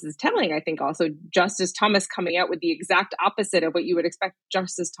extent that this is telling, I think also Justice Thomas coming out with the exact opposite of what you would expect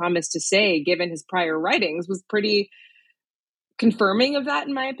Justice Thomas to say, given his prior writings, was pretty confirming of that,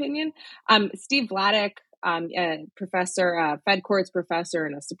 in my opinion. Steve Vladeck, professor, Fed Courts professor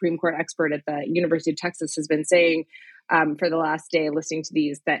and a Supreme Court expert at the University of Texas, has been saying for the last day listening to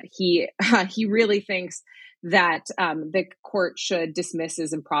these that he really thinks that the court should dismiss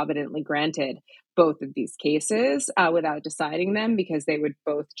as improvidently granted both of these cases without deciding them, because they would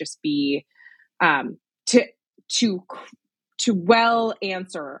both just be to well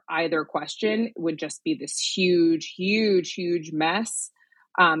answer either question would just be this huge mess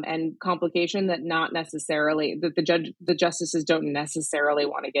and complication that the justices don't necessarily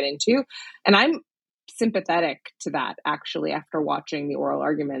want to get into. And I'm sympathetic to that, actually, after watching the oral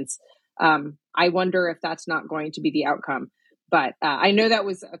arguments. I wonder if that's not going to be the outcome. But I know that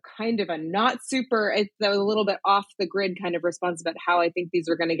was a kind of a that was a little bit off the grid kind of response about how I think these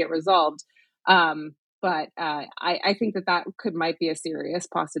are going to get resolved. But I think that might be a serious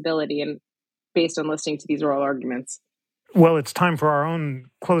possibility, and based on listening to these oral arguments. Well, it's time for our own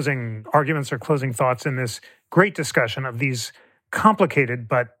closing arguments or closing thoughts in this great discussion of these complicated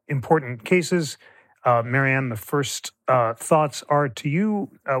but important cases. Marianne, the first thoughts are to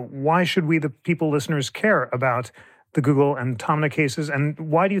you. Why should we, the people, listeners, care about the Google and Tomna cases? And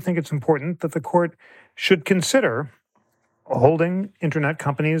why do you think it's important that the court should consider holding internet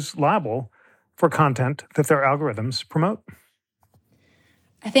companies liable for content that their algorithms promote?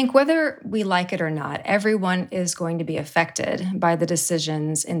 I think whether we like it or not, everyone is going to be affected by the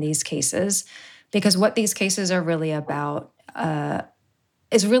decisions in these cases, because what these cases are really about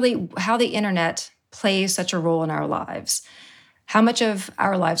is really how the internet plays such a role in our lives. How much of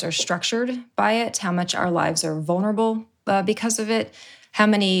our lives are structured by it, how much our lives are vulnerable because of it, how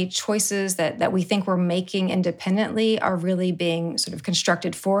many choices that we think we're making independently are really being sort of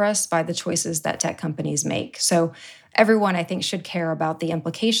constructed for us by the choices that tech companies make. So everyone, I think, should care about the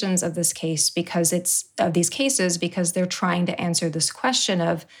implications of this case because they're trying to answer this question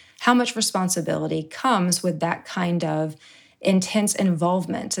of how much responsibility comes with that kind of intense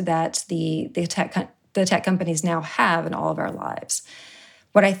involvement that the tech companies now have in all of our lives.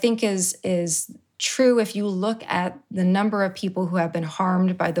 What I think is true if you look at the number of people who have been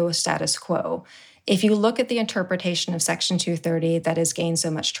harmed by the status quo, if you look at the interpretation of Section 230 that has gained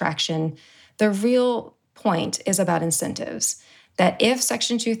so much traction, the real point is about incentives. That if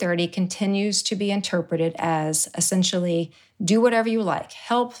Section 230 continues to be interpreted as essentially do whatever you like,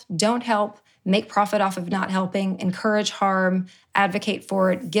 help, don't help, make profit off of not helping, encourage harm, advocate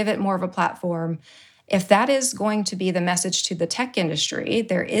for it, give it more of a platform. If that is going to be the message to the tech industry,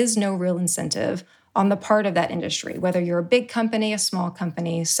 there is no real incentive on the part of that industry, whether you're a big company, a small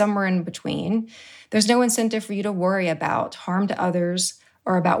company, somewhere in between. There's no incentive for you to worry about harm to others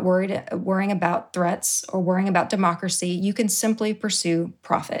or about worrying about threats or worrying about democracy. You can simply pursue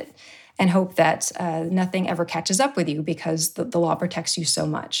profit and hope that nothing ever catches up with you because the law protects you so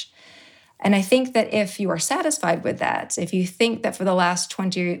much. And I think that if you are satisfied with that, if you think that for the last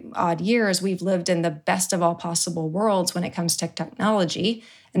 20-odd years, we've lived in the best of all possible worlds when it comes to technology,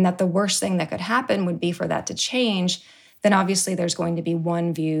 and that the worst thing that could happen would be for that to change, then obviously there's going to be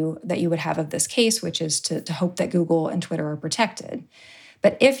one view that you would have of this case, which is to hope that Google and Twitter are protected.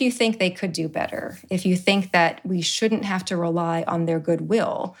 But if you think they could do better, if you think that we shouldn't have to rely on their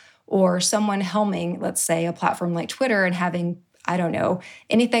goodwill, or someone helming, let's say, a platform like Twitter and having, I don't know,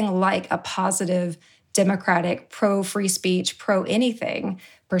 anything like a positive, democratic, pro-free speech, pro-anything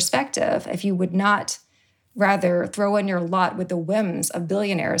perspective, if you would not rather throw in your lot with the whims of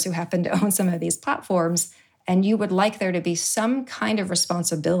billionaires who happen to own some of these platforms, and you would like there to be some kind of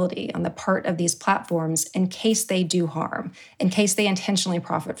responsibility on the part of these platforms in case they do harm, in case they intentionally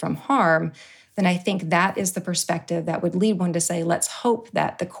profit from harm, then I think that is the perspective that would lead one to say, let's hope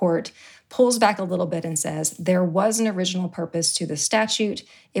that the court pulls back a little bit and says, there was an original purpose to the statute.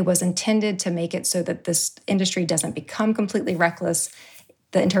 It was intended to make it so that this industry doesn't become completely reckless.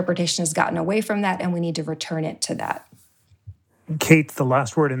 The interpretation has gotten away from that, and we need to return it to that. Kate, the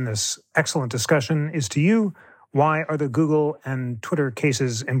last word in this excellent discussion is to you. Why are the Google and Twitter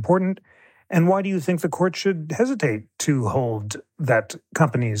cases important? And why do you think the court should hesitate to hold that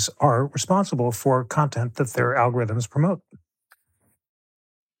companies are responsible for content that their algorithms promote?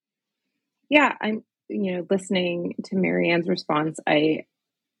 Yeah, I'm, listening to Marianne's response, I,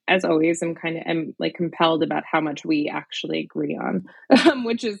 as always, am compelled about how much we actually agree on,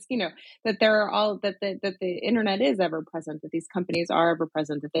 which is, that there are all that the internet is ever present, that these companies are ever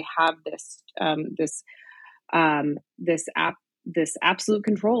present, that they have this absolute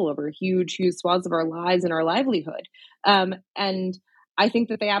control over huge swaths of our lives and our livelihood. And I think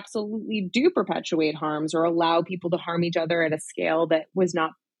that they absolutely do perpetuate harms or allow people to harm each other at a scale that was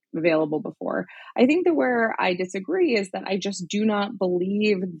not available before. I think that where I disagree is that I just do not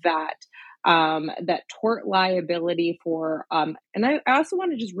believe that that tort liability for, and I also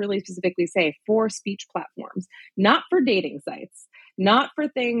want to just really specifically say for speech platforms, not for dating sites, not for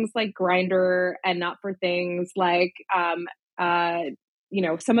things like Grindr, and not for things like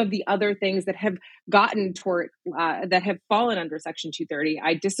some of the other things that have gotten tort that have fallen under Section 230.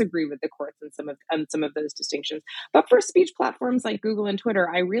 I disagree with the courts on some of those distinctions. But for speech platforms like Google and Twitter,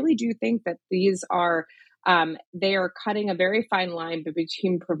 I really do think that these are they are cutting a very fine line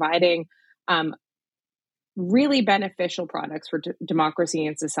between providing really beneficial products for democracy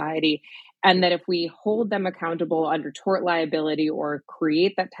and society, and that if we hold them accountable under tort liability or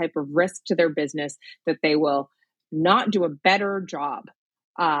create that type of risk to their business, that they will not do a better job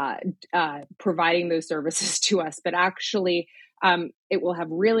providing those services to us, but actually it will have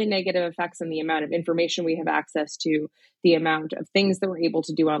really negative effects on the amount of information we have access to, the amount of things that we're able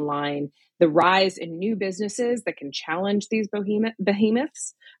to do online, the rise in new businesses that can challenge these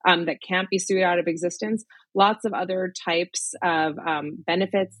behemoths that can't be sued out of existence, lots of other types of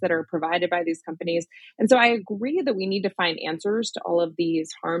benefits that are provided by these companies. And so I agree that we need to find answers to all of these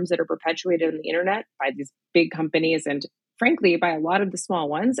harms that are perpetuated on the internet by these big companies and, frankly, by a lot of the small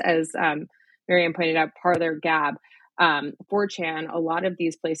ones, as Marianne pointed out, Parler, Gab, 4chan, a lot of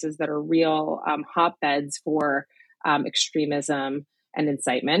these places that are real hotbeds for extremism and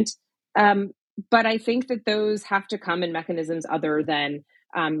incitement. But I think that those have to come in mechanisms other than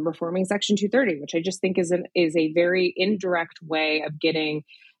reforming Section 230, which I just think is a very indirect way of getting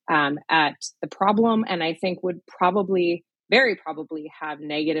at the problem, and I think would very probably have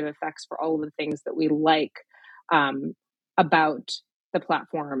negative effects for all of the things that we like about the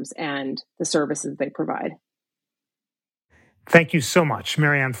platforms and the services they provide. Thank you so much,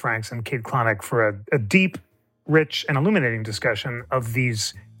 Marianne Franks and Kate Klonick, for a deep, rich, and illuminating discussion of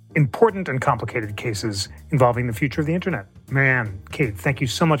these important and complicated cases involving the future of the internet. Marianne, Kate, thank you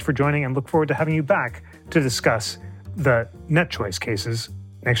so much for joining, and look forward to having you back to discuss the NetChoice cases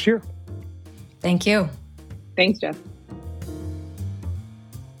next year. Thank you. Thanks, Jeff.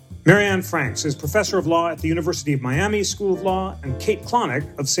 Marianne Franks is professor of law at the University of Miami School of Law, and Kate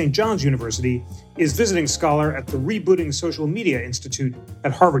Klonick of St. John's University is visiting scholar at the Rebooting Social Media Institute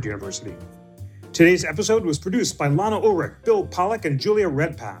at Harvard University. Today's episode was produced by Lana Ulrich, Bill Pollack, and Julia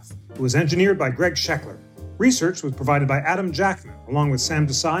Redpath. It was engineered by Greg Scheckler. Research was provided by Adam Jackman, along with Sam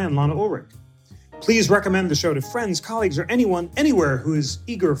Desai and Lana Ulrich. Please recommend the show to friends, colleagues, or anyone, anywhere who is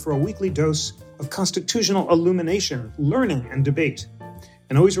eager for a weekly dose of constitutional illumination, learning, and debate.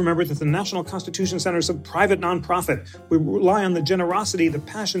 And always remember that the National Constitution Center is a private nonprofit. We rely on the generosity, the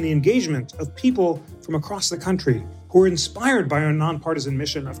passion, the engagement of people from across the country who are inspired by our nonpartisan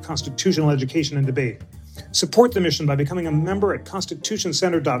mission of constitutional education and debate. Support the mission by becoming a member at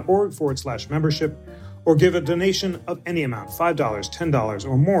constitutioncenter.org/membership, or give a donation of any amount, $5, $10,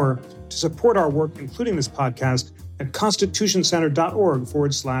 or more, to support our work, including this podcast, at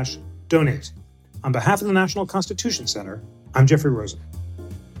constitutioncenter.org/donate. On behalf of the National Constitution Center, I'm Jeffrey Rosen.